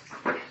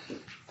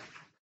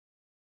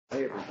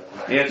 Hey,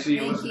 everybody. Nancy,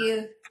 Thank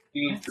you.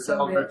 Mr. So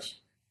Felder, rich.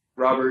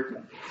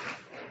 Robert,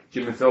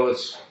 Jim and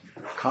Phyllis,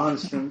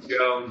 Constance.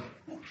 Joan,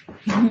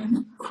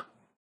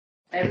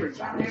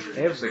 Everybody.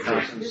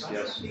 Constance,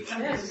 yes.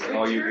 Yes,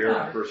 All you here in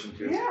turnout. person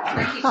too. Yeah.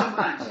 Thank you so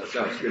much. That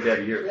sounds good to have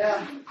you here.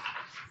 Yeah.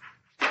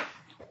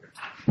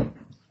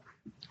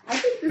 I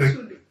think this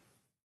would be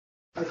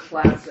a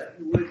class that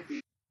would